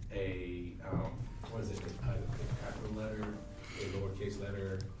a, a capital letter, a lowercase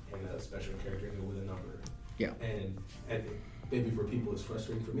letter, and a special character with a number. Yeah. And maybe for people it's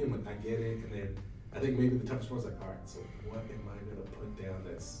frustrating. For me, I'm like, I get it, and then I think maybe the toughest one's all right, so what am I going to put down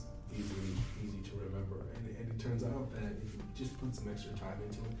that's easy to remember? And it turns out that if you just put some extra time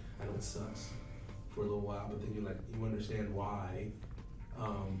into it, I know it sucks for a little while, but then you understand why,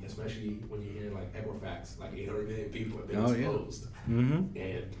 especially when you hear Equifax, 800 million people have been exposed. Yeah.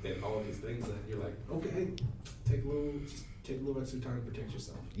 Mm-hmm. And all these things that you're like, okay, take a little extra time to protect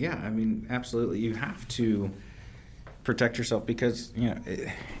yourself. Yeah, absolutely. You have to protect yourself because,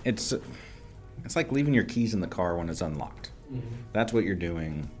 it's like leaving your keys in the car when it's unlocked. Mm-hmm. That's what you're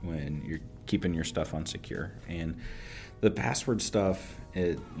doing when you're keeping your stuff unsecure. And the password stuff,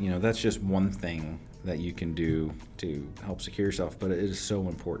 that's just one thing that you can do to help secure yourself, but it is so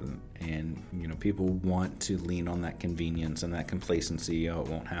important. And, people want to lean on that convenience and that complacency. It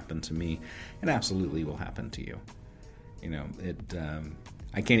won't happen to me. It absolutely will happen to you.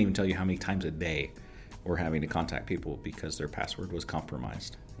 I can't even tell you how many times a day we're having to contact people because their password was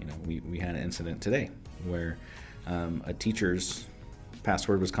compromised. We had an incident today where a teacher's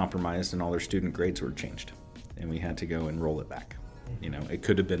password was compromised and all their student grades were changed, and we had to go and roll it back. It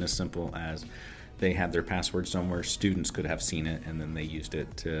could have been as simple as they had their password somewhere, students could have seen it, and then they used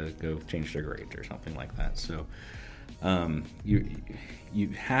it to go change their grades or something like that. So you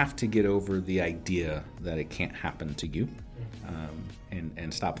have to get over the idea that it can't happen to you,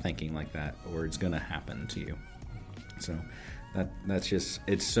 and stop thinking like that, or it's going to happen to you. So that's just,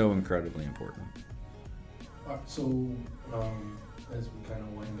 it's so incredibly important. So as we kind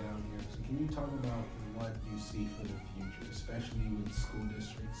of wind down here, so can you talk about what you see for the future, especially with school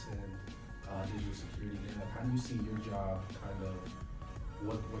districts and digital security data? How do you see your job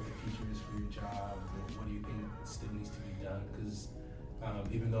what the future is for your job? What do you think still needs to be done? Because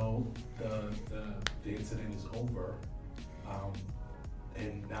even though the incident is over,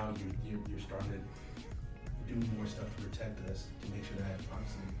 and now you're starting to do more stuff to protect us, to make sure that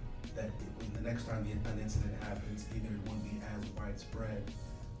obviously that the next time an incident happens, either it won't be as widespread,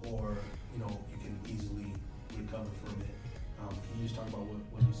 or you can easily recover from it. Can you just talk about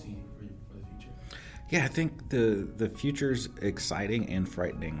what you see for the future? Yeah, I think the future's exciting and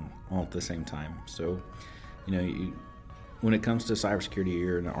frightening all at the same time. So, when it comes to cybersecurity,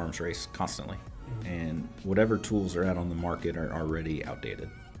 you're in an arms race constantly. Mm-hmm. And whatever tools are out on the market are already outdated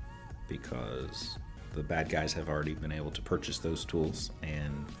because the bad guys have already been able to purchase those tools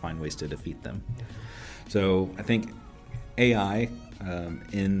and find ways to defeat them. So I think AI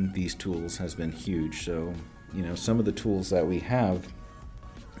in these tools has been huge. So, some of the tools that we have,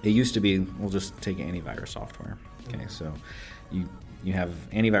 it used to be, we'll just take antivirus software. Okay, so you have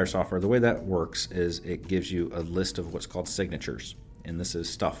antivirus software. The way that works is it gives you a list of what's called signatures. And this is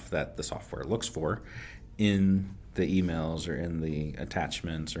stuff that the software looks for in the emails or in the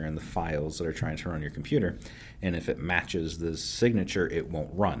attachments or in the files that are trying to run on your computer. And if it matches the signature, it won't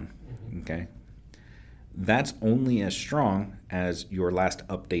run. Okay? That's only as strong as your last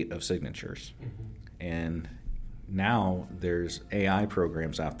update of signatures. And now there's AI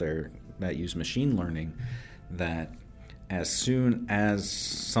programs out there that use machine learning that as soon as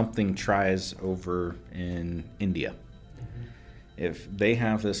something tries over in India, if they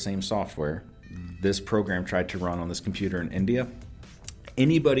have this same software, this program tried to run on this computer in India,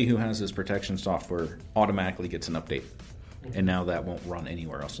 anybody who has this protection software automatically gets an update. And now that won't run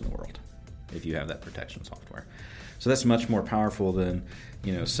anywhere else in the world if you have that protection software. So that's much more powerful than,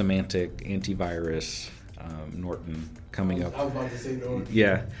 Symantec, antivirus, Norton coming up. I was about to say Norton.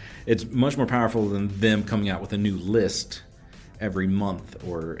 Yeah, it's much more powerful than them coming out with a new list every month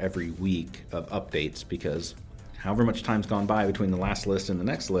or every week of updates, because however much time's gone by between the last list and the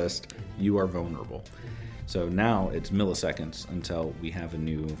next list, you are vulnerable. So now it's milliseconds until we have a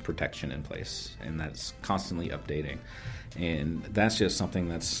new protection in place, and that's constantly updating. And that's just something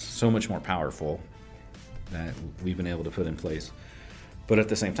that's so much more powerful that we've been able to put in place. But at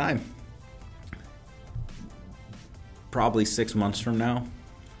the same time, probably 6 months from now,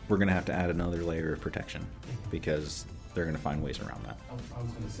 we're going to have to add another layer of protection because they're going to find ways around that. I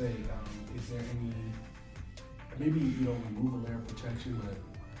was going to say, is there any, maybe you don't remove a layer of protection, but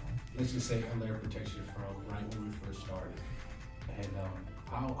let's just say a layer of protection from right when we first started. And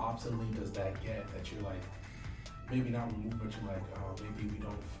how obsolete does that get that you're like, maybe not remove, but you're like, maybe we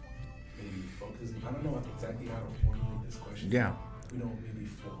don't maybe focus. I don't know exactly how to formulate this question. Yeah. We don't really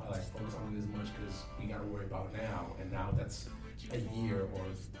focus on it as much because we got to worry about now. And now that's a year or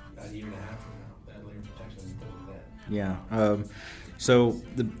a year and a half from now. That layer of protection is doing that. Yeah. So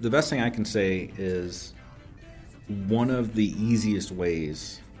the best thing I can say is one of the easiest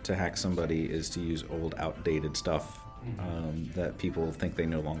ways to hack somebody is to use old, outdated stuff that people think they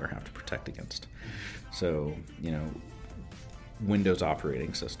no longer have to protect against. So, Windows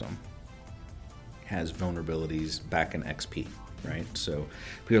operating system has vulnerabilities back in XP, right? So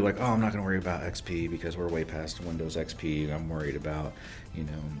people are like, oh, I'm not going to worry about XP because we're way past Windows XP. I'm worried about,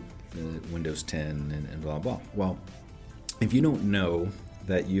 the Windows 10 and blah, blah. Well, if you don't know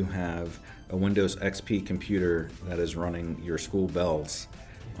that you have a Windows XP computer that is running your school bells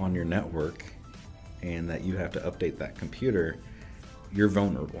on your network and that you have to update that computer, you're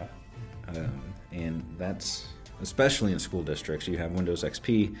vulnerable. And that's especially in school districts. You have Windows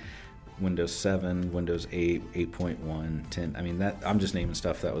XP, Windows 7, Windows 8, 8.1, 10. I mean, that I'm just naming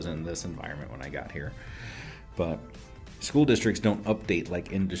stuff that was in this environment when I got here. But school districts don't update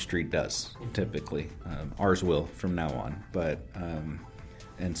like industry does typically. Ours will from now on. But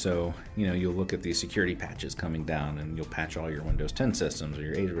and so, you'll look at these security patches coming down and you'll patch all your Windows 10 systems or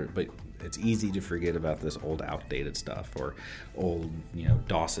your 8, but it's easy to forget about this old outdated stuff or old,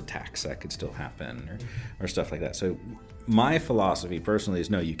 DOS attacks that could still happen or stuff like that. So my philosophy personally is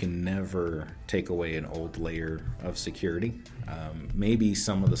no, you can never take away an old layer of security. Maybe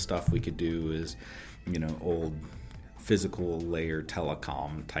some of the stuff we could do is, old physical layer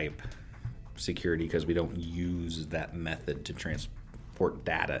telecom type security because we don't use that method to transport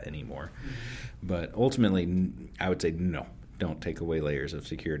data anymore. But ultimately, I would say no, don't take away layers of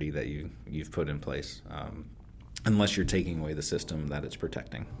security that you've put in place unless you're taking away the system that it's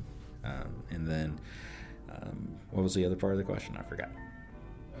protecting. And then what was the other part of the question? I forgot.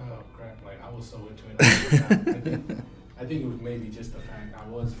 Oh crap, I was so into it. I think it was maybe just the fact I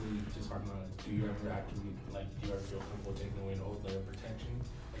was really just talking about, do you ever actually do you ever feel comfortable taking away an old layer of protection?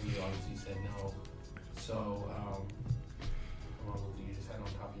 And you obviously said no. So you just had on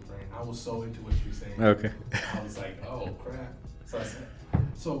top of your brain. I was so into what you were saying. Okay. I was like, oh crap. So I said,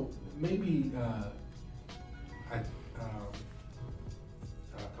 So maybe I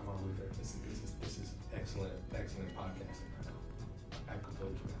come on, Luther. This is excellent podcasting. I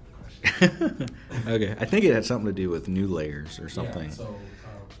completely forgot the question. Okay, I think it had something to do with new layers or something. Yeah, so.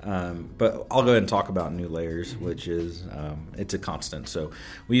 But I'll go ahead and talk about new layers, which is it's a constant. So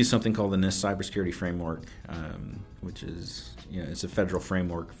we use something called the NIST Cybersecurity Framework, which is it's a federal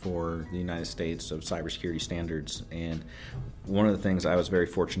framework for the United States of cybersecurity standards. And one of the things I was very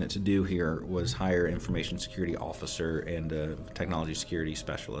fortunate to do here was hire an information security officer and a technology security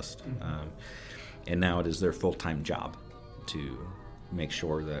specialist. And now it is their full-time job to make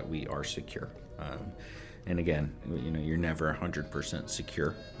sure that we are secure. And again, you're never 100%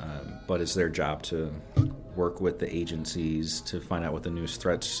 secure, but it's their job to work with the agencies to find out what the newest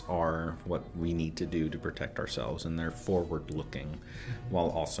threats are, what we need to do to protect ourselves, and they're forward-looking while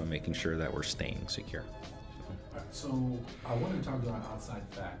also making sure that we're staying secure. So I want to talk about outside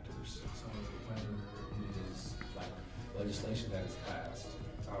factors. So whether it is like legislation that is passed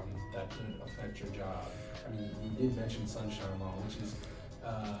that could affect your job. I mean, you did mention Sunshine Law, which is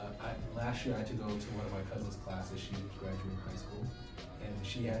last year I had to go to one of my cousin's classes. She was graduating high school, and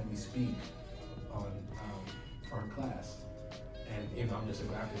she had me speak on for her class. And I'm just a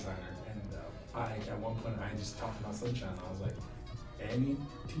graphic designer, and at one point I just talked about Sunshine Law. I was like, any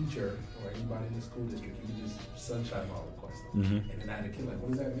teacher or anybody in the school district, you can just Sunshine Law request them. And then I had a kid like,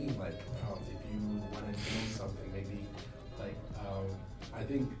 what does that mean? Like, if you want to do something, maybe like. I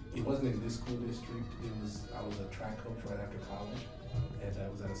think it wasn't in this school district. I was a track coach right after college, and I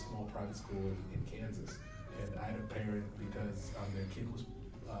was at a small private school in Kansas. And I had a parent because their kid was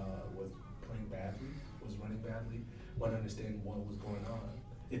playing badly, was running badly, wanted to understand what was going on.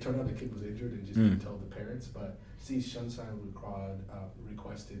 It turned out the kid was injured and just didn't tell the parents. But Sunshine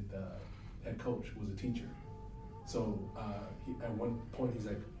requested the head coach was a teacher. So at one point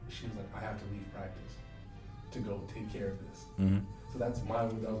she was like, I have to leave practice to go take care of this. So that was my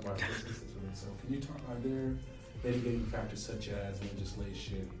first instance with it. So can you talk, are there mitigating factors such as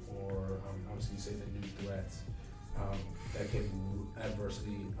legislation or obviously you say the new threats that can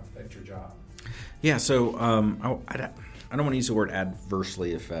adversely affect your job? Yeah, so I don't want to use the word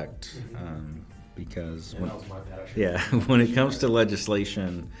adversely affect because when it comes to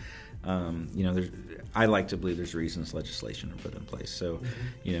legislation, I like to believe there's reasons legislation are put in place. So,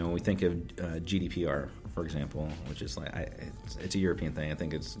 when we think of GDPR, for example, which is it's a European thing. I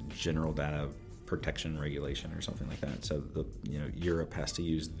think it's General Data Protection Regulation or something like that. So Europe has to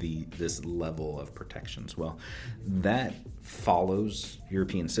use this level of protections. Well, that follows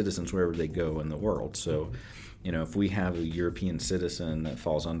European citizens wherever they go in the world. So, if we have a European citizen that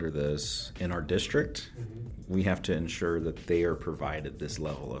falls under this in our district, we have to ensure that they are provided this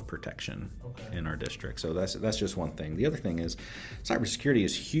level of protection in our district. So that's just one thing. The other thing is cybersecurity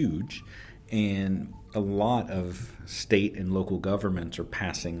is huge, and a lot of state and local governments are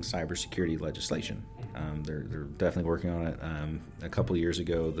passing cybersecurity legislation. They're definitely working on it. A couple of years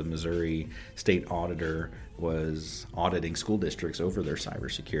ago, the Missouri state auditor was auditing school districts over their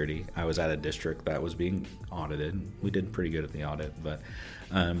cybersecurity. I was at a district that was being audited. We did pretty good at the audit, but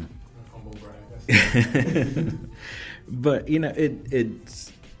but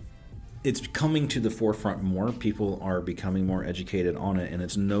it's coming to the forefront more. People are becoming more educated on it, and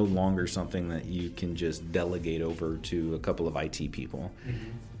it's no longer something that you can just delegate over to a couple of IT people.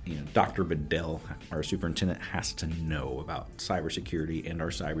 Dr. Bedell, our superintendent, has to know about cybersecurity and our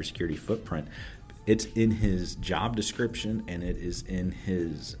cybersecurity footprint. It's in his job description, and it is in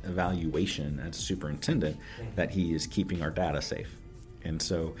his evaluation as superintendent that he is keeping our data safe. And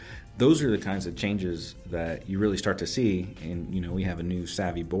so those are the kinds of changes that you really start to see. And, we have a new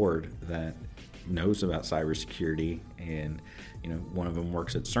savvy board that knows about cybersecurity. And, one of them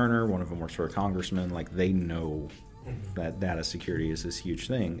works at Cerner, one of them works for a congressman. Like, they know that data security is this huge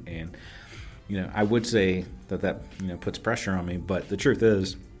thing. And, I would say that puts pressure on me. But the truth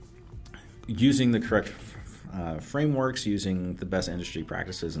is, using the correct frameworks, using the best industry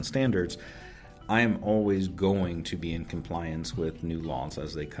practices and standards, I am always going to be in compliance with new laws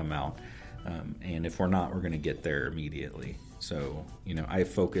as they come out. And if we're not, we're going to get there immediately. So, I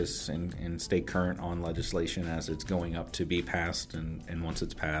focus and stay current on legislation as it's going up to be passed and once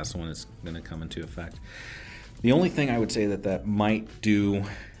it's passed, when it's going to come into effect. The only thing I would say that might do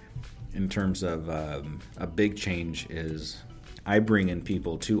in terms of a big change is I bring in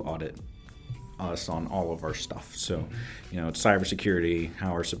people to audit us on all of our stuff. So, it's cybersecurity,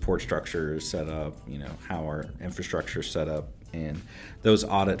 how our support structure is set up, how our infrastructure is set up, and those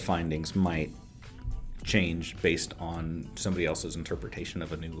audit findings might change based on somebody else's interpretation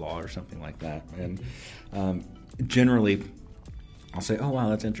of a new law or something like that. And generally, I'll say, oh, wow,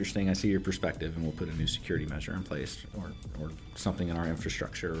 that's interesting. I see your perspective, and we'll put a new security measure in place or something in our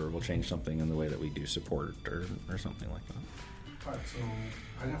infrastructure, or we'll change something in the way that we do support or something like that. All right, so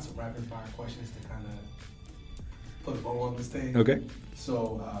I got some rapid fire questions to kind of put a bow on this thing. Okay.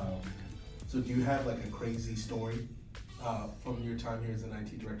 So, so do you have like a crazy story from your time here as an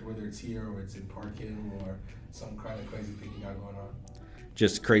IT director, whether it's here or it's in Park Hill or some kind of crazy thing you got going on?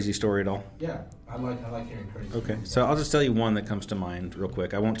 Just crazy story at all? Yeah, I like hearing crazy. Okay, so I'll just tell you one that comes to mind real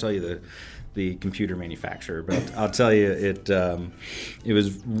quick. I won't tell you the computer manufacturer, but I'll tell you it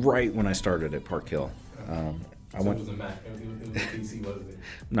was right when I started at Park Hill. It was a Mac. It was a PC, wasn't it?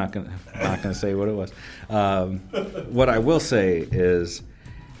 I'm not gonna say what it was. What I will say is,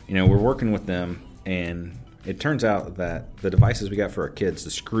 we're working with them, and it turns out that the devices we got for our kids,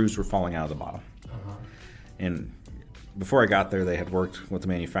 the screws were falling out of the bottom. Uh-huh. And before I got there, they had worked with the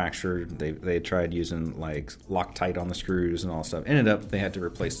manufacturer. They had tried using like Loctite on the screws and all that stuff. Ended up they had to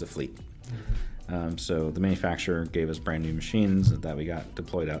replace the fleet. Mm-hmm. So the manufacturer gave us brand new machines that we got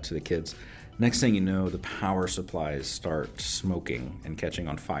deployed out to the kids. Next thing you know, the power supplies start smoking and catching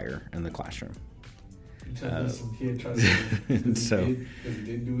on fire in the classroom. You tell some kid trying to so because he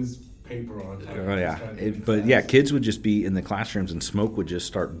didn't do his paper on time. Oh yeah, kids would just be in the classrooms, and smoke would just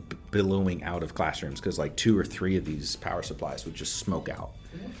start billowing out of classrooms because like 2 or 3 of these power supplies would just smoke out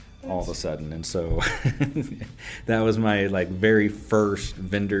all of a sudden. And so that was my like very first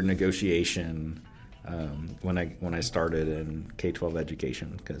vendor negotiation when I started in K-12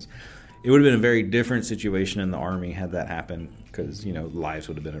 education, because it would have been a very different situation in the Army had that happened, because lives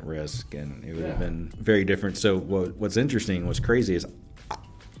would have been at risk, and it would have been very different. So what's interesting, what's crazy is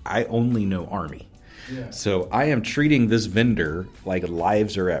I only know Army. Yeah. So I am treating this vendor like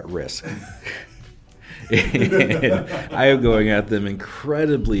lives are at risk. I am going at them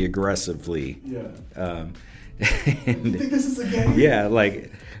incredibly aggressively. Yeah. You think this is a game? Yeah,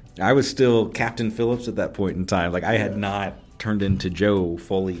 like I was still Captain Phillips at that point in time. Like I had not turned into Joe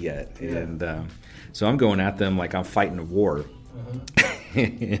fully yet. Yeah. And so I'm going at them like I'm fighting a war.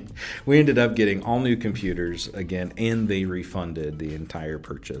 We ended up getting all new computers again, and they refunded the entire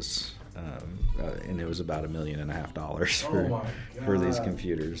purchase, and it was about $1.5 million for these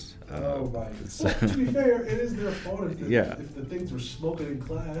computers. Oh my! Well, to be fair, it is their fault if the things were smoking in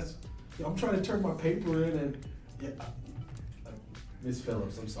class. I'm trying to turn my paper in, and Miss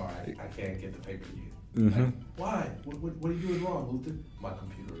Phillips, I'm sorry, I can't get the paper to you. Mm-hmm. Like, why? What are you doing wrong, Luther? My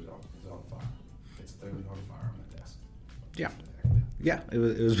computer is on fire. It's literally on fire on my desk. Yeah, it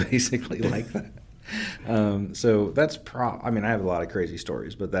was basically like that. So that's I have a lot of crazy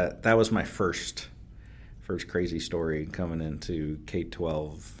stories, but that was my first crazy story coming into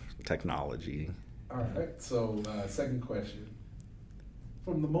K-12 technology. All right. So second question.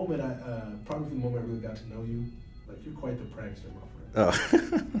 From the moment probably from the moment I really got to know you, like you're quite the prankster, my friend.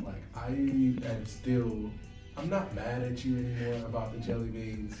 Oh. Like I am still, I'm not mad at you anymore about the jelly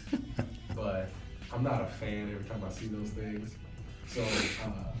beans, but I'm not a fan every time I see those things. So,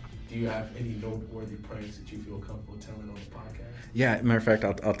 do you have any noteworthy pranks that you feel comfortable telling on the podcast? Yeah, matter of fact,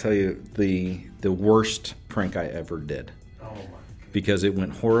 I'll tell you the worst prank I ever did. Oh my God. Because it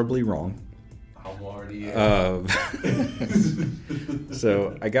went horribly wrong. I'm already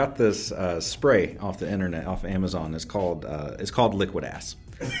So I got this spray off the internet, off Amazon. It's called Liquid Ass.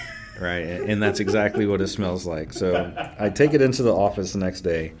 Right, and that's exactly what it smells like. So I take it into the office the next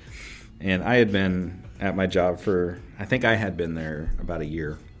day, and I had been at my job I think I had been there about a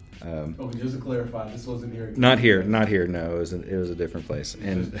year. Just to clarify, this wasn't here. Not here. No, it was a different place.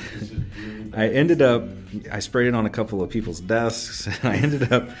 And I ended up, I sprayed it on a couple of people's desks.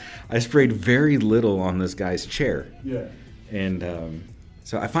 And I sprayed very little on this guy's chair. Yeah. And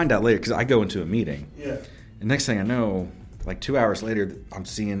so I find out later, because I go into a meeting. Yeah. And next thing I know, like 2 hours later, I'm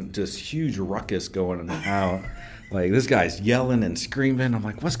seeing this huge ruckus going out. Like this guy's yelling and screaming. I'm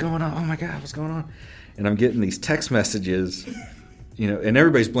like, what's going on? Oh my God, what's going on? And I'm getting these text messages, and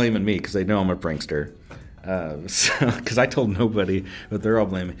everybody's blaming me because they know I'm a prankster. Because I told nobody, but they're all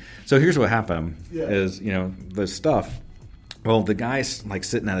blaming me. So here's what happened is, the stuff, well, the guy's like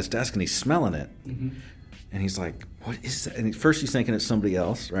sitting at his desk and he's smelling it. Mm-hmm. And he's like, what is that? And first he's thinking it's somebody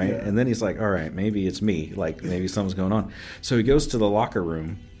else, right? Yeah. And then he's like, all right, maybe it's me. Like maybe something's going on. So he goes to the locker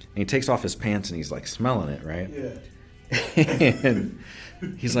room and he takes off his pants and he's like smelling it, right? Yeah. And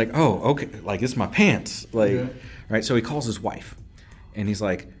he's like, oh, okay, like it's my pants. Like, right? So he calls his wife and he's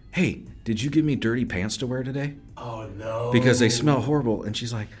like, hey, did you give me dirty pants to wear today? Oh, no. Because they smell horrible. And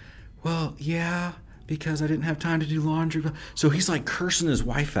she's like, well, yeah, because I didn't have time to do laundry. So he's like cursing his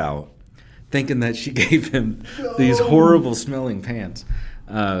wife out, thinking that she gave him these horrible smelling pants.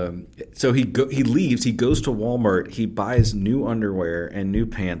 So he leaves. He goes to Walmart. He buys new underwear and new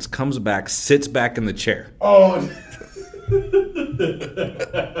pants. Comes back, sits back in the chair. Oh.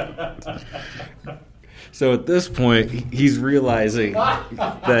 So at this point, he's realizing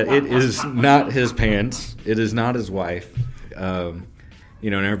that it is not his pants. It is not his wife. And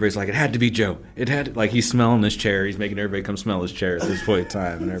everybody's like, it had to be Joe. It had to, like, he's smelling his chair. He's making everybody come smell his chair at this point in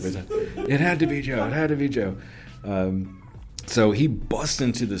time. And everybody's like, it had to be Joe. It had to be Joe. So he busts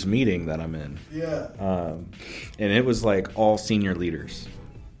into this meeting that I'm in. Yeah. And it was like all senior leaders.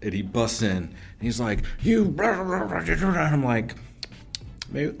 And he busts in. And he's like, you. And I'm like,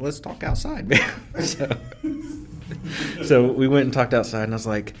 maybe let's talk outside, man. So we went and talked outside. And I was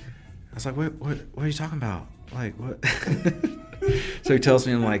like, what are you talking about? Like, what? So he tells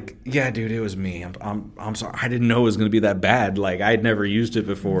me, I'm like, yeah, dude, it was me. I'm sorry. I didn't know it was going to be that bad. Like, I had never used it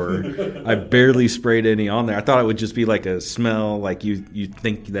before. I barely sprayed any on there. I thought it would just be like a smell, like you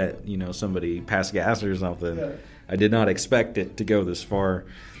think that, somebody passed gas or something. Yeah. I did not expect it to go this far.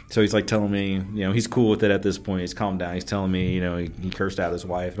 So he's like telling me, he's cool with it at this point. He's calmed down. He's telling me, he cursed out his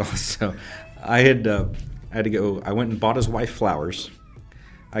wife. And all. So I had to go. I went and bought his wife flowers.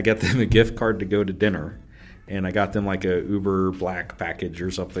 I got them a gift card to go to dinner. And I got them like a Uber Black package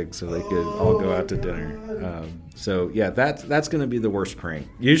or something so they could all go out to dinner. So, yeah, that's going to be the worst prank.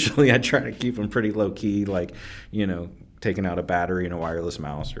 Usually I try to keep them pretty low-key, like, taking out a battery and a wireless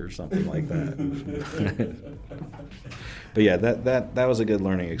mouse or something like that. But, yeah, that was a good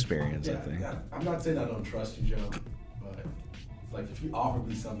learning experience, I think. Yeah. I'm not saying I don't trust you, Joe, but, like, if you offer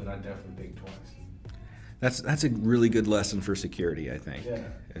me something, I definitely think twice. That's a really good lesson for security, I think. Yeah.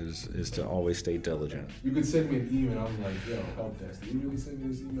 Is to always stay diligent. You could send me an email. I'm like, yo, help desk. Did you really send me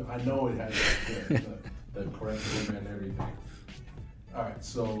this email? I know it has the correct format and everything. All right,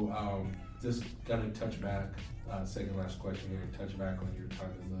 so just gonna touch back. Second last question here. Touch back on your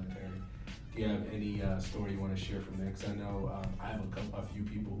time in the military. Do you have any story you want to share from there? Because I know I have a few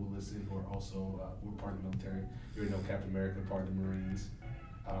people who listen who are also who are part of the military. You know, Captain America, part of the Marines.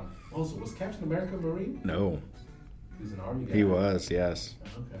 Also, was Captain America a Marine? No. He was an Army guy. He was, yes.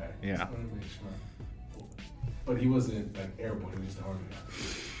 Okay. Yeah. Just wanted to make sure. But he wasn't like airborne. He was just an Army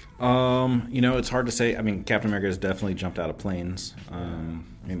guy. It's hard to say. I mean, Captain America has definitely jumped out of planes. And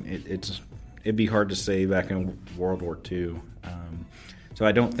it'd be hard to say back in World War II. So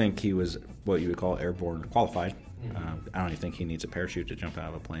I don't think he was what you would call airborne qualified. Mm-hmm. I don't even think he needs a parachute to jump out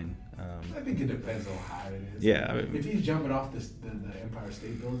of a plane. I think it depends on how it is. Yeah. If he's jumping off the Empire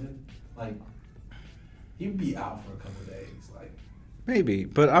State Building, like, he'd be out for a couple of days. Like, maybe,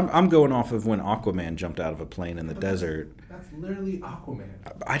 but I'm going off of when Aquaman jumped out of a plane in the desert. That's literally Aquaman.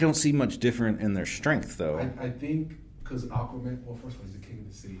 I don't see much different in their strength, though. I think because Aquaman, well, first of all, he's the king of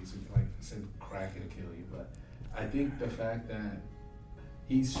the sea, so like said, crack and kill you. But I think the fact that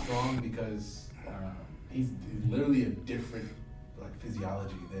he's strong because he's literally a different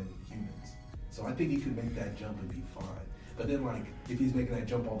physiology than humans. So I think he could make that jump and be fine. But then, if he's making that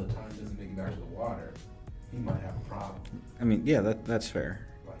jump all the time, doesn't make it back to the water, he might have a problem. I mean, yeah, that's fair.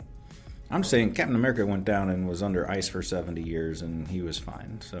 I'm saying Captain America went down and was under ice for 70 years, and he was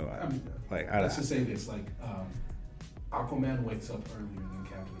fine. So, let's just say this: Aquaman wakes up earlier than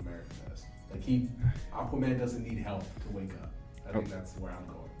Captain America does. Aquaman doesn't need help to wake up. I think that's where I'm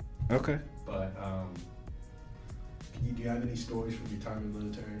going. Okay. But do you have any stories from your time in the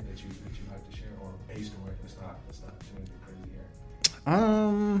military that you'd like to share, or a story? Let's not do anything crazy here.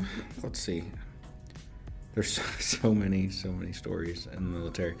 Let's see. There's so many stories in the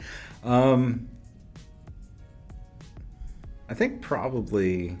military. I think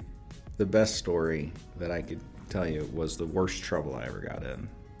probably the best story that I could tell you was the worst trouble I ever got in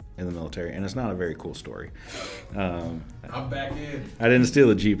the military, and it's not a very cool story. I'm back in. I didn't steal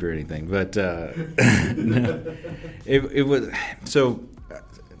a Jeep or anything, but no, it was so.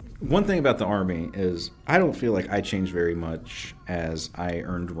 One thing about the Army is I don't feel like I changed very much as I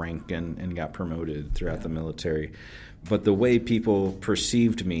earned rank and got promoted throughout the military. But the way people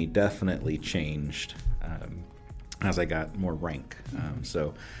perceived me definitely changed as I got more rank.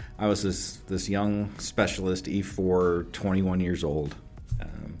 So I was this young specialist, E4, 21 years old.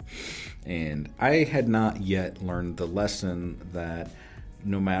 And I had not yet learned the lesson that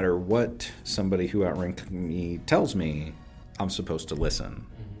no matter what somebody who outranked me tells me, I'm supposed to listen.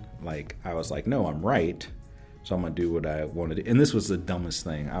 Like, I was like, no, I'm right, so I'm going to do what I want to do. And this was the dumbest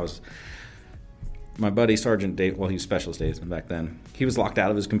thing. My buddy, Sergeant Dave, well, he was Specialist Dave back then. He was locked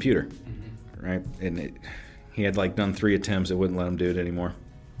out of his computer, right? And he had, done 3 attempts. It wouldn't let him do it anymore.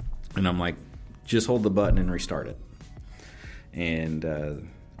 And I'm like, just hold the button and restart it. And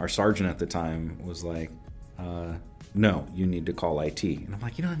our sergeant at the time was like, no, you need to call IT. And I'm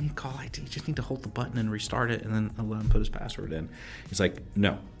like, you don't need to call IT. You just need to hold the button and restart it and then let him put his password in. He's like,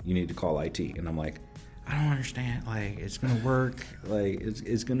 no, you need to call IT. And I'm like, I don't understand. Like, it's going to work. Like,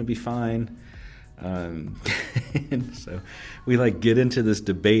 it's going to be fine. And so we like get into this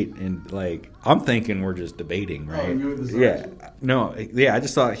debate, and like I'm thinking we're just debating, right? Oh, you're the I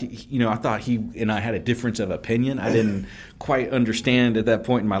just thought I thought he and I had a difference of opinion. I didn't quite understand at that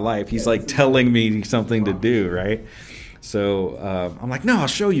point in my life. He's like telling me something to do, right? So I'm like, no, I'll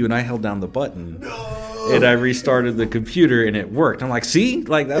show you. And I held down the button, and I restarted the computer, and it worked. I'm like, see,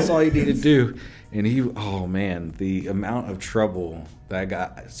 like that's all you need to do. And oh man, the amount of trouble that I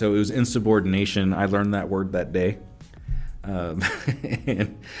got. So it was insubordination. I learned that word that day. I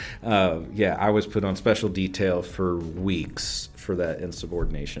was put on special detail for weeks for that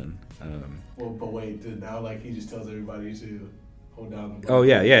insubordination. But wait, now like he just tells everybody to hold down the button. Oh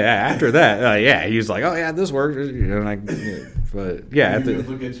yeah. After that, he was like, oh yeah, this works. But yeah, he just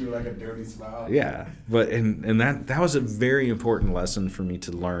look at you like a dirty smile. Yeah, but and that was a very important lesson for me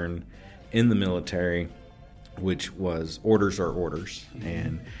to learn in the military, which was orders are orders,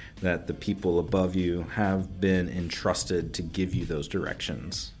 and that the people above you have been entrusted to give you those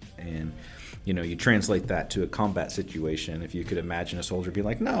directions. And you translate that to a combat situation. If you could imagine a soldier being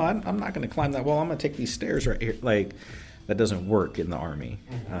like, no, I'm not going to climb that wall, I'm going to take these stairs right here. Like, that doesn't work in the Army.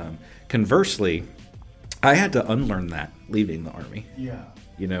 Conversely, I had to unlearn that leaving the Army. Yeah.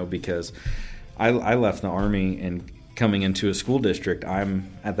 Because I left the Army, and coming into a school district, I'm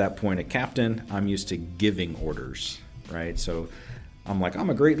at that point a captain. I'm used to giving orders, right? So I'm like, I'm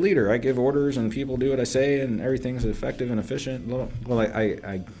a great leader. I give orders and people do what I say and everything's effective and efficient. Well,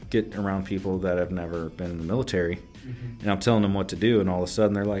 I get around people that have never been in the military, and I'm telling them what to do, and all of a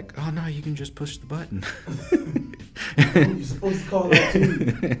sudden they're like, oh no, you can just push the button. You're supposed to call that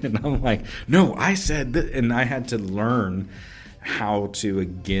too. And I'm like, no, I said that. And I had to learn how to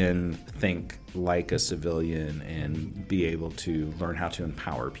again think like a civilian and be able to learn how to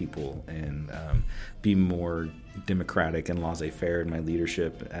empower people and be more democratic and laissez-faire in my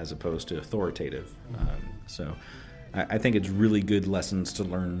leadership as opposed to authoritative. So I think it's really good lessons to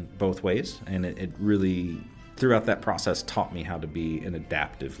learn both ways, and it really throughout that process taught me how to be an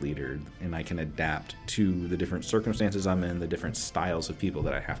adaptive leader, and I can adapt to the different circumstances I'm in, the different styles of people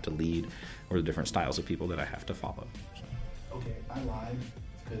that I have to lead, or the different styles of people that I have to follow. So. Okay, I lied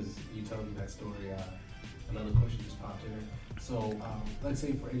because you told me that story. Another question just popped in. So let's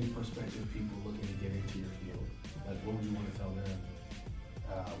say for any prospective people looking to get into your field, like what would you want to tell them,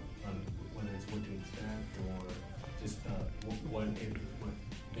 whether it's what to expect or just what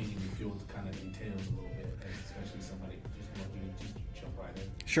making your field kind of entails a little bit, especially somebody just looking to just jump right in?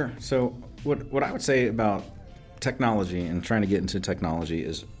 Sure. So what I would say about technology and trying to get into technology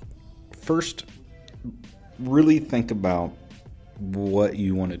is first really think about what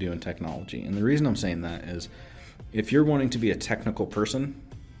you want to do in technology. And the reason I'm saying that is if you're wanting to be a technical person,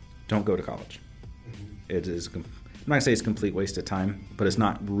 don't go to college. It is, I'm not going to say it's a complete waste of time, but it's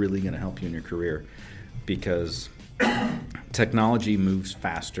not really going to help you in your career because technology moves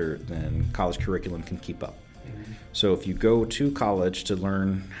faster than college curriculum can keep up. So if you go to college to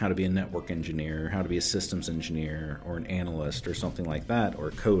learn how to be a network engineer, how to be a systems engineer, or an analyst or something like that, or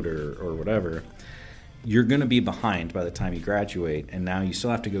a coder or whatever, you're going to be behind by the time you graduate, and now you still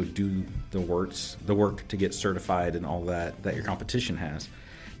have to go do the work to get certified and all that your competition has.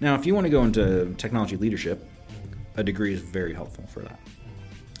 Now, if you want to go into technology leadership, a degree is very helpful for that.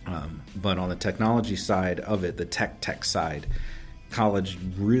 But on the technology side of it, the tech side, college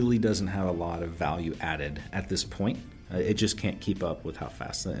really doesn't have a lot of value added at this point. It just can't keep up with how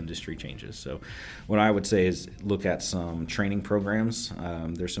fast the industry changes. So what I would say is look at some training programs.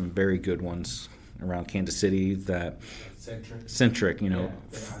 There's some very good ones around Kansas City that Centric, I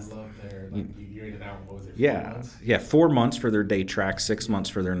love their you rated out, what was it, 4 months? Yeah, 4 months for their day track, 6 months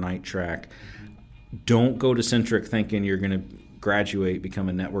for their night track. Don't go to Centric thinking you're going to graduate, become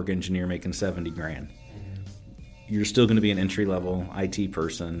a network engineer making $70,000. You're still going to be an entry-level IT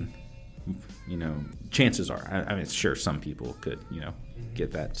person. Chances are, I mean, sure, some people could,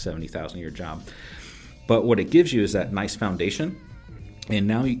 get that $70,000 a year job. But what it gives you is that nice foundation. And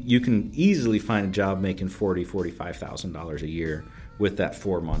now you can easily find a job making $40,000, $45,000 a year with that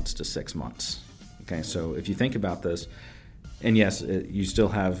 4 months to 6 months. Okay, so if you think about this, and yes, you still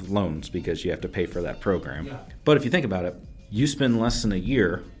have loans because you have to pay for that program. Yeah. But if you think about it, you spend less than a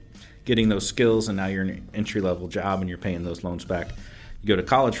year getting those skills, and now you're in an entry-level job and you're paying those loans back. You go to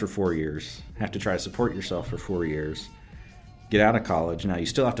college for 4 years, have to try to support yourself for 4 years, get out of college. Now you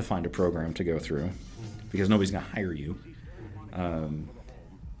still have to find a program to go through because nobody's going to hire you.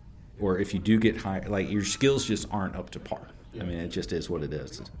 or if you do get high, like your skills just aren't up to par. I mean, it just is what it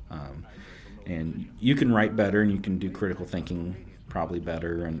is. And you can write better, and you can do critical thinking probably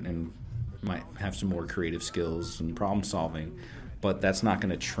better, and might have some more creative skills and problem solving, but that's not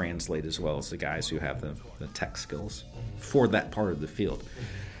going to translate as well as the guys who have the tech skills for that part of the field.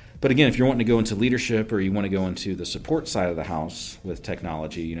 But again, if you're wanting to go into leadership, or you want to go into the support side of the house with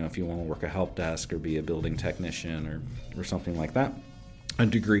technology, you know, if you want to work a help desk or be a building technician or something like that, a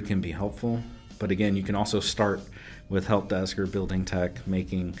degree can be helpful. But again, you can also start with help desk or building tech,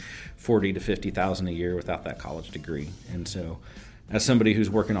 making $40,000 to $50,000 a year without that college degree. And so, as somebody who's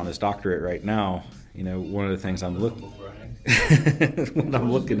working on his doctorate right now, you know, one of the things I'm looking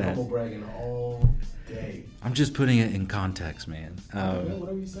at. Bragging all day. I'm just putting it in context, man.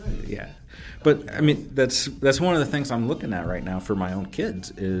 Whatever you say. Yeah, but I mean, that's one of the things I'm looking at right now for my own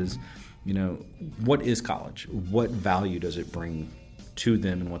kids is, you know, what is college? What value does it bring to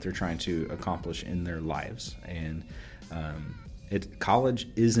them and what they're trying to accomplish in their lives? And college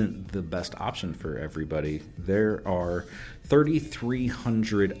isn't the best option for everybody. There are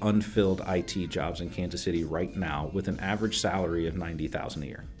 3,300 unfilled IT jobs in Kansas City right now with an average salary of $90,000 a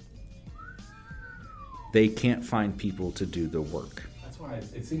year. They can't find people to do the work. That's why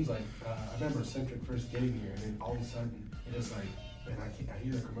it seems like I remember Centric first getting here, and then all of a sudden it's like, man, I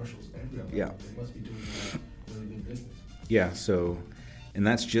hear the commercials everywhere. Yeah, they must be doing really good business. Yeah, so. And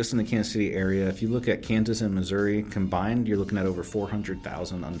that's just in the Kansas City area. If you look at Kansas and Missouri combined, you're looking at over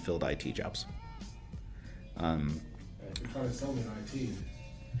 400,000 unfilled IT jobs. If you're trying to sell me an IT,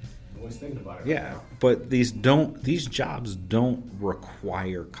 I'm always thinking about it. Yeah, right, but these jobs don't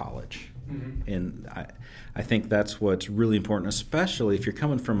require college. Mm-hmm. And I think that's what's really important, especially if you're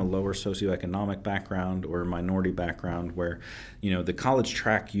coming from a lower socioeconomic background or a minority background where, you know, the college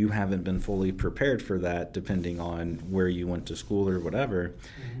track, you haven't been fully prepared for that depending on where you went to school or whatever.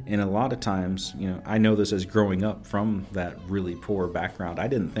 Mm-hmm. And a lot of times, you know, I know this as growing up from that really poor background, I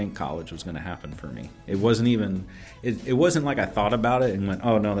didn't think college was going to happen for me. It wasn't even, it wasn't like I thought about it and went,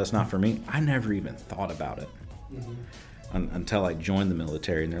 oh, no, that's not for me. I never even thought about it. Mm-hmm. Until I joined the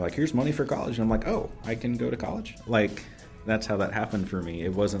military, and they're like, here's money for college. And I'm like, oh, I can go to college? Like, that's how that happened for me.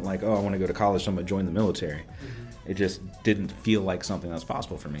 It wasn't like, oh, I want to go to college, so I'm going to join the military. Mm-hmm. It just didn't feel like something that was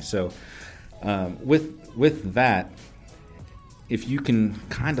possible for me. So with that, if you can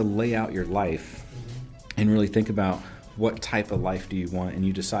kind of lay out your life and really think about what type of life do you want, and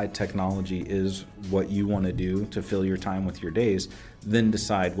you decide technology is what you want to do to fill your time with your days, then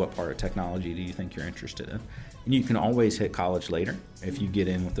decide what part of technology do you think you're interested in. And you can always hit college later if you get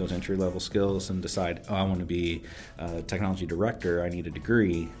in with those entry-level skills and decide, oh, I want to be a technology director, I need a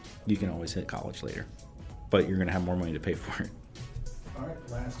degree. You can always hit college later, but you're going to have more money to pay for it. All right,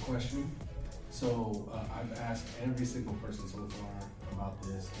 last question. So I've asked every single person so far about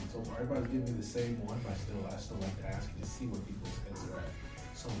this, and so far everybody's giving me the same one, but I still like to ask you to see what people's heads are at.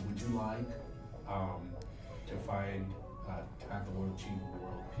 So would you like to find, to have the world achieve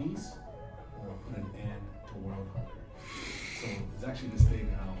world peace, or put an end to world hunger? So there's actually this thing,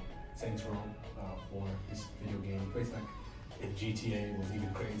 Saints Row, for this video game. It's like if GTA was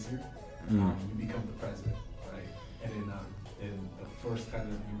even crazier, you become the president, right? And then the first kind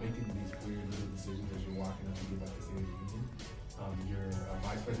of, you're making these weird little decisions as you're walking up to give out the State of the Union. Your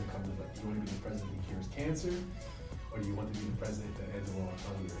vice president comes up like, you want to be the president who cures cancer, or do you want to be the president that ends the world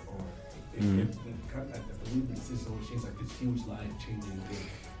hunger? Or I believe the decision always changes, like this huge life-changing thing.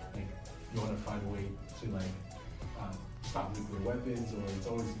 Like, you want to find a way to like stop nuclear weapons, or it's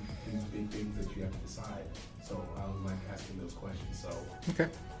always these big things that you have to decide. So I was like asking those questions. So, okay,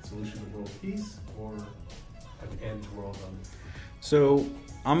 solution to world peace or an end to world hunger? So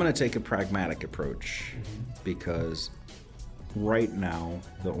I'm going to take a pragmatic approach because right now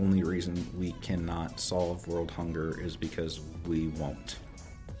the only reason we cannot solve world hunger is because we won't.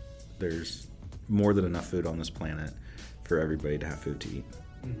 There's more than enough food on this planet for everybody to have food to eat.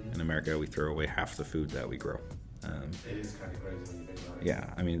 In America, we throw away half the food that we grow. It is kind of crazy when you think about it.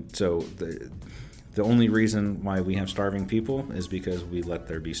 Yeah, I mean, so the only reason why we have starving people is because we let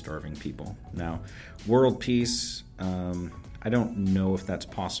there be starving people. Now, world peace, I don't know if that's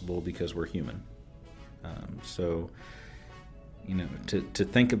possible because we're human. So, you know, to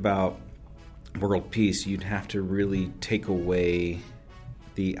think about world peace, you'd have to really take away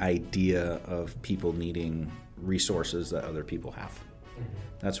the idea of people needing resources that other people have.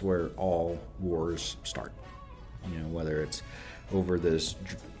 That's where all wars start. You know, whether it's over this,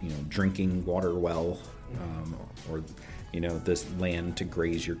 you know, drinking water well, or, you know, this land to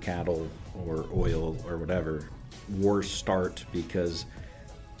graze your cattle, or oil, or whatever. Wars start because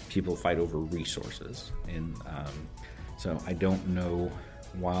people fight over resources. And so I don't know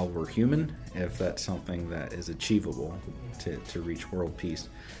while we're human, if that's something that is achievable to reach world peace.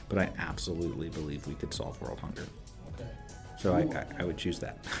 But I absolutely believe we could solve world hunger. Okay. So I would choose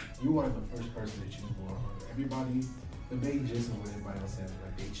that. You are the first person to choose world hunger. Everybody, the main gist of what everybody else says,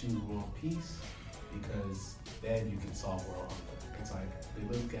 like they choose world peace because then you can solve world hunger. It's like they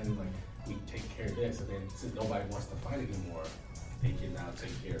look at it like we take care of this, and then since nobody wants to fight anymore, they can now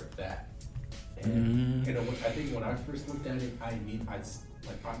take care of that. And you know, I think when I first looked at it, I like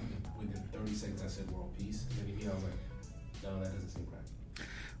probably within 30 seconds I said world peace, and then I was like, no, that doesn't seem right.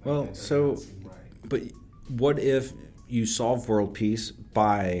 Well, so, but what if you solve world peace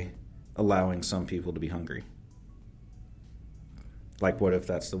by allowing some people to be hungry? Like, what if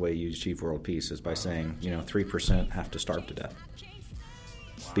that's the way you achieve world peace, is by saying, 3% have to starve to death?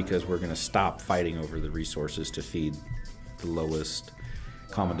 Because we're going to stop fighting over the resources to feed the lowest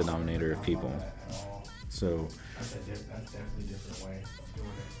common denominator of people. So that's definitely a different way of doing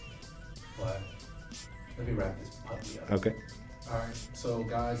it. But let me wrap this puppy up. Okay. All right. So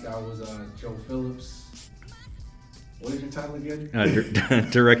guys, that was Joe Phillips. What is your title again?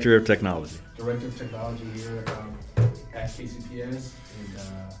 Director of Technology. Director of Technology here at KCPS. And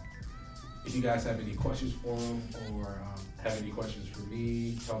if you guys have any questions for him or have any questions for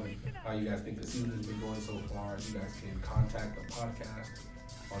me, tell me how you guys think the season has been going so far. You guys can contact the podcast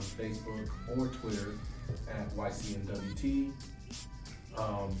on Facebook or Twitter at YCMWT.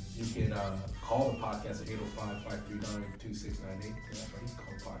 You can call the podcast at 805-539-2698. That's right, you can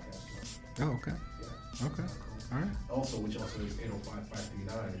call the podcast. Oh, okay. Yeah. Okay. All right. Which also is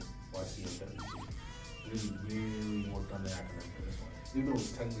 805-539-YCMWT. Really worked on the acronym for this one. Even though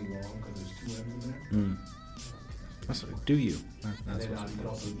it's technically wrong because there's 2 M's in there. That's what, do you? And then you can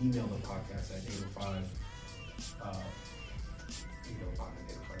also email the podcast at 805. You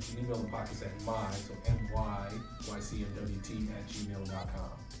can email the podcast at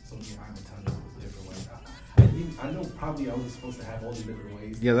mycmwt@gmail.com. So yeah, I have a ton of different ways. I know probably I was supposed to have all these different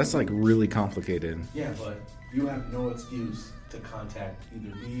ways. Yeah, that's like really complicated. Yeah, but you have no excuse to contact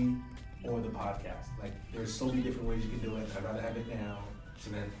either me or the podcast. Like, there's so many different ways you can do it. I'd rather have it now, so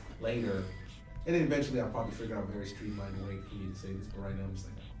then later, and then eventually I'll probably figure out a very streamlined way for me to say this. But right now I'm just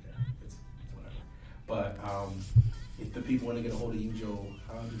like, okay, it's whatever. But if the people want to get a hold of you, Joe,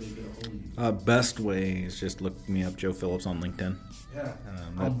 how do they get a hold of you? Best way is just look me up, Joe Phillips, on LinkedIn. Yeah,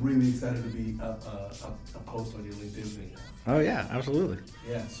 I'm really excited to be a post on your LinkedIn thing now. Oh yeah, absolutely.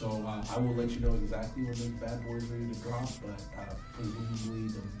 Yeah, so I will let you know exactly when this bad boy is ready to drop, but presumably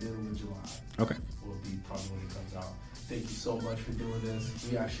the middle of July. Okay. Will be probably when it comes out. Thank you so much for doing this.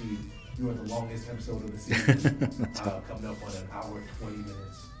 You are the longest episode of the season, coming up on an hour and 20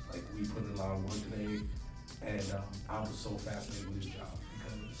 minutes. Like, we put in a lot of work today, and I was so fascinated with this job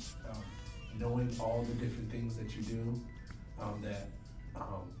because knowing all the different things that you do, probably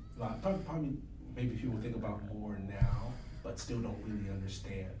maybe people think about more now, but still don't really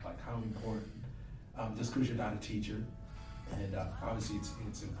understand, like how important, just because you're not a teacher, and obviously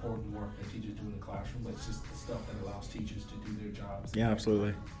it's important work that teachers do in the classroom, but it's just the stuff that allows teachers to do their jobs. Yeah,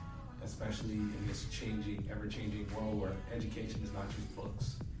 absolutely. Especially in this ever-changing world where education is not just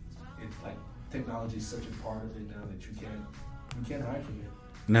books. It's like technology is such a part of it now that you can't hide from it.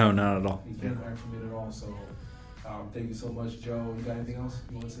 No, not at all. You can't hide from it at all. So thank you so much, Joe. You got anything else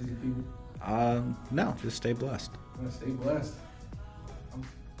you want to say to people? No, just stay blessed. Stay blessed.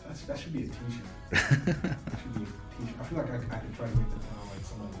 That should be a t-shirt. That should be a t-shirt. I feel like I could try to make that sound like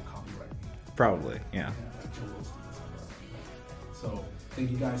someone would copyright me. Probably, yeah. Like Joe Wilson. So thank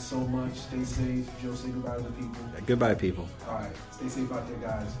you guys so much. Stay safe. Joe, say goodbye to the people. Goodbye, people. All right. Stay safe out there,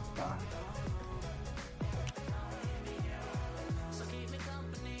 guys. Bye.